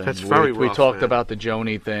everything. That's very rough, we talked man. about the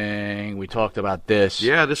Joni thing. We talked about this.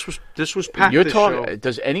 Yeah, this was packed. You're this talking. show.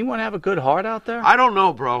 Does anyone have a good heart out there? I don't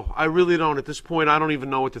know, bro. I really don't. At this point, I don't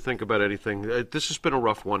even know what to think about anything. This has been a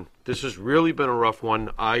rough one. This has really been a rough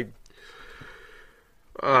one. How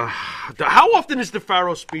often is the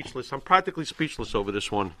Pharaoh speechless? I'm practically speechless over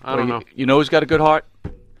this one. I don't know. You know who's got a good heart?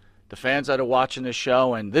 The fans that are watching this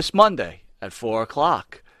show. And this Monday at 4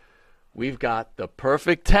 o'clock, we've got the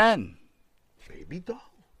Perfect 10.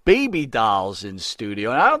 Baby dolls in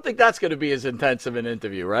studio. And I don't think that's going to be as intense of an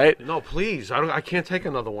interview, right? No, please. I can't take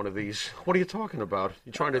another one of these. What are you talking about?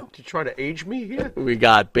 You trying to age me here? We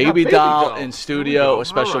got Baby Doll in studio, a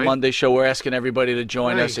special right. Monday show. We're asking everybody to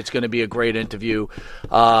join us. It's going to be a great interview.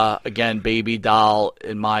 Again, Baby Doll,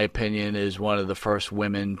 in my opinion, is one of the first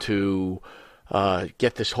women to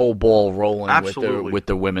get this whole ball rolling with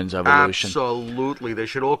the women's evolution. Absolutely. They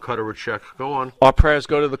should all cut her a check. Go on. Our prayers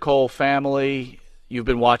go to the Cole family. You've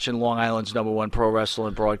been watching Long Island's #1 pro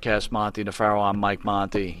wrestling broadcast, Monty DeFaro. I'm Mike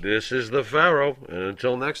Monty. This is the Pharaoh. And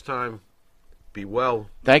until next time, be well.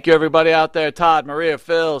 Thank you, everybody out there. Todd, Maria,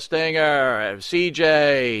 Phil, Stinger,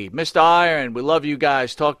 CJ, Mr. Iron. We love you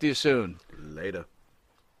guys. Talk to you soon. Later.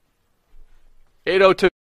 8:02.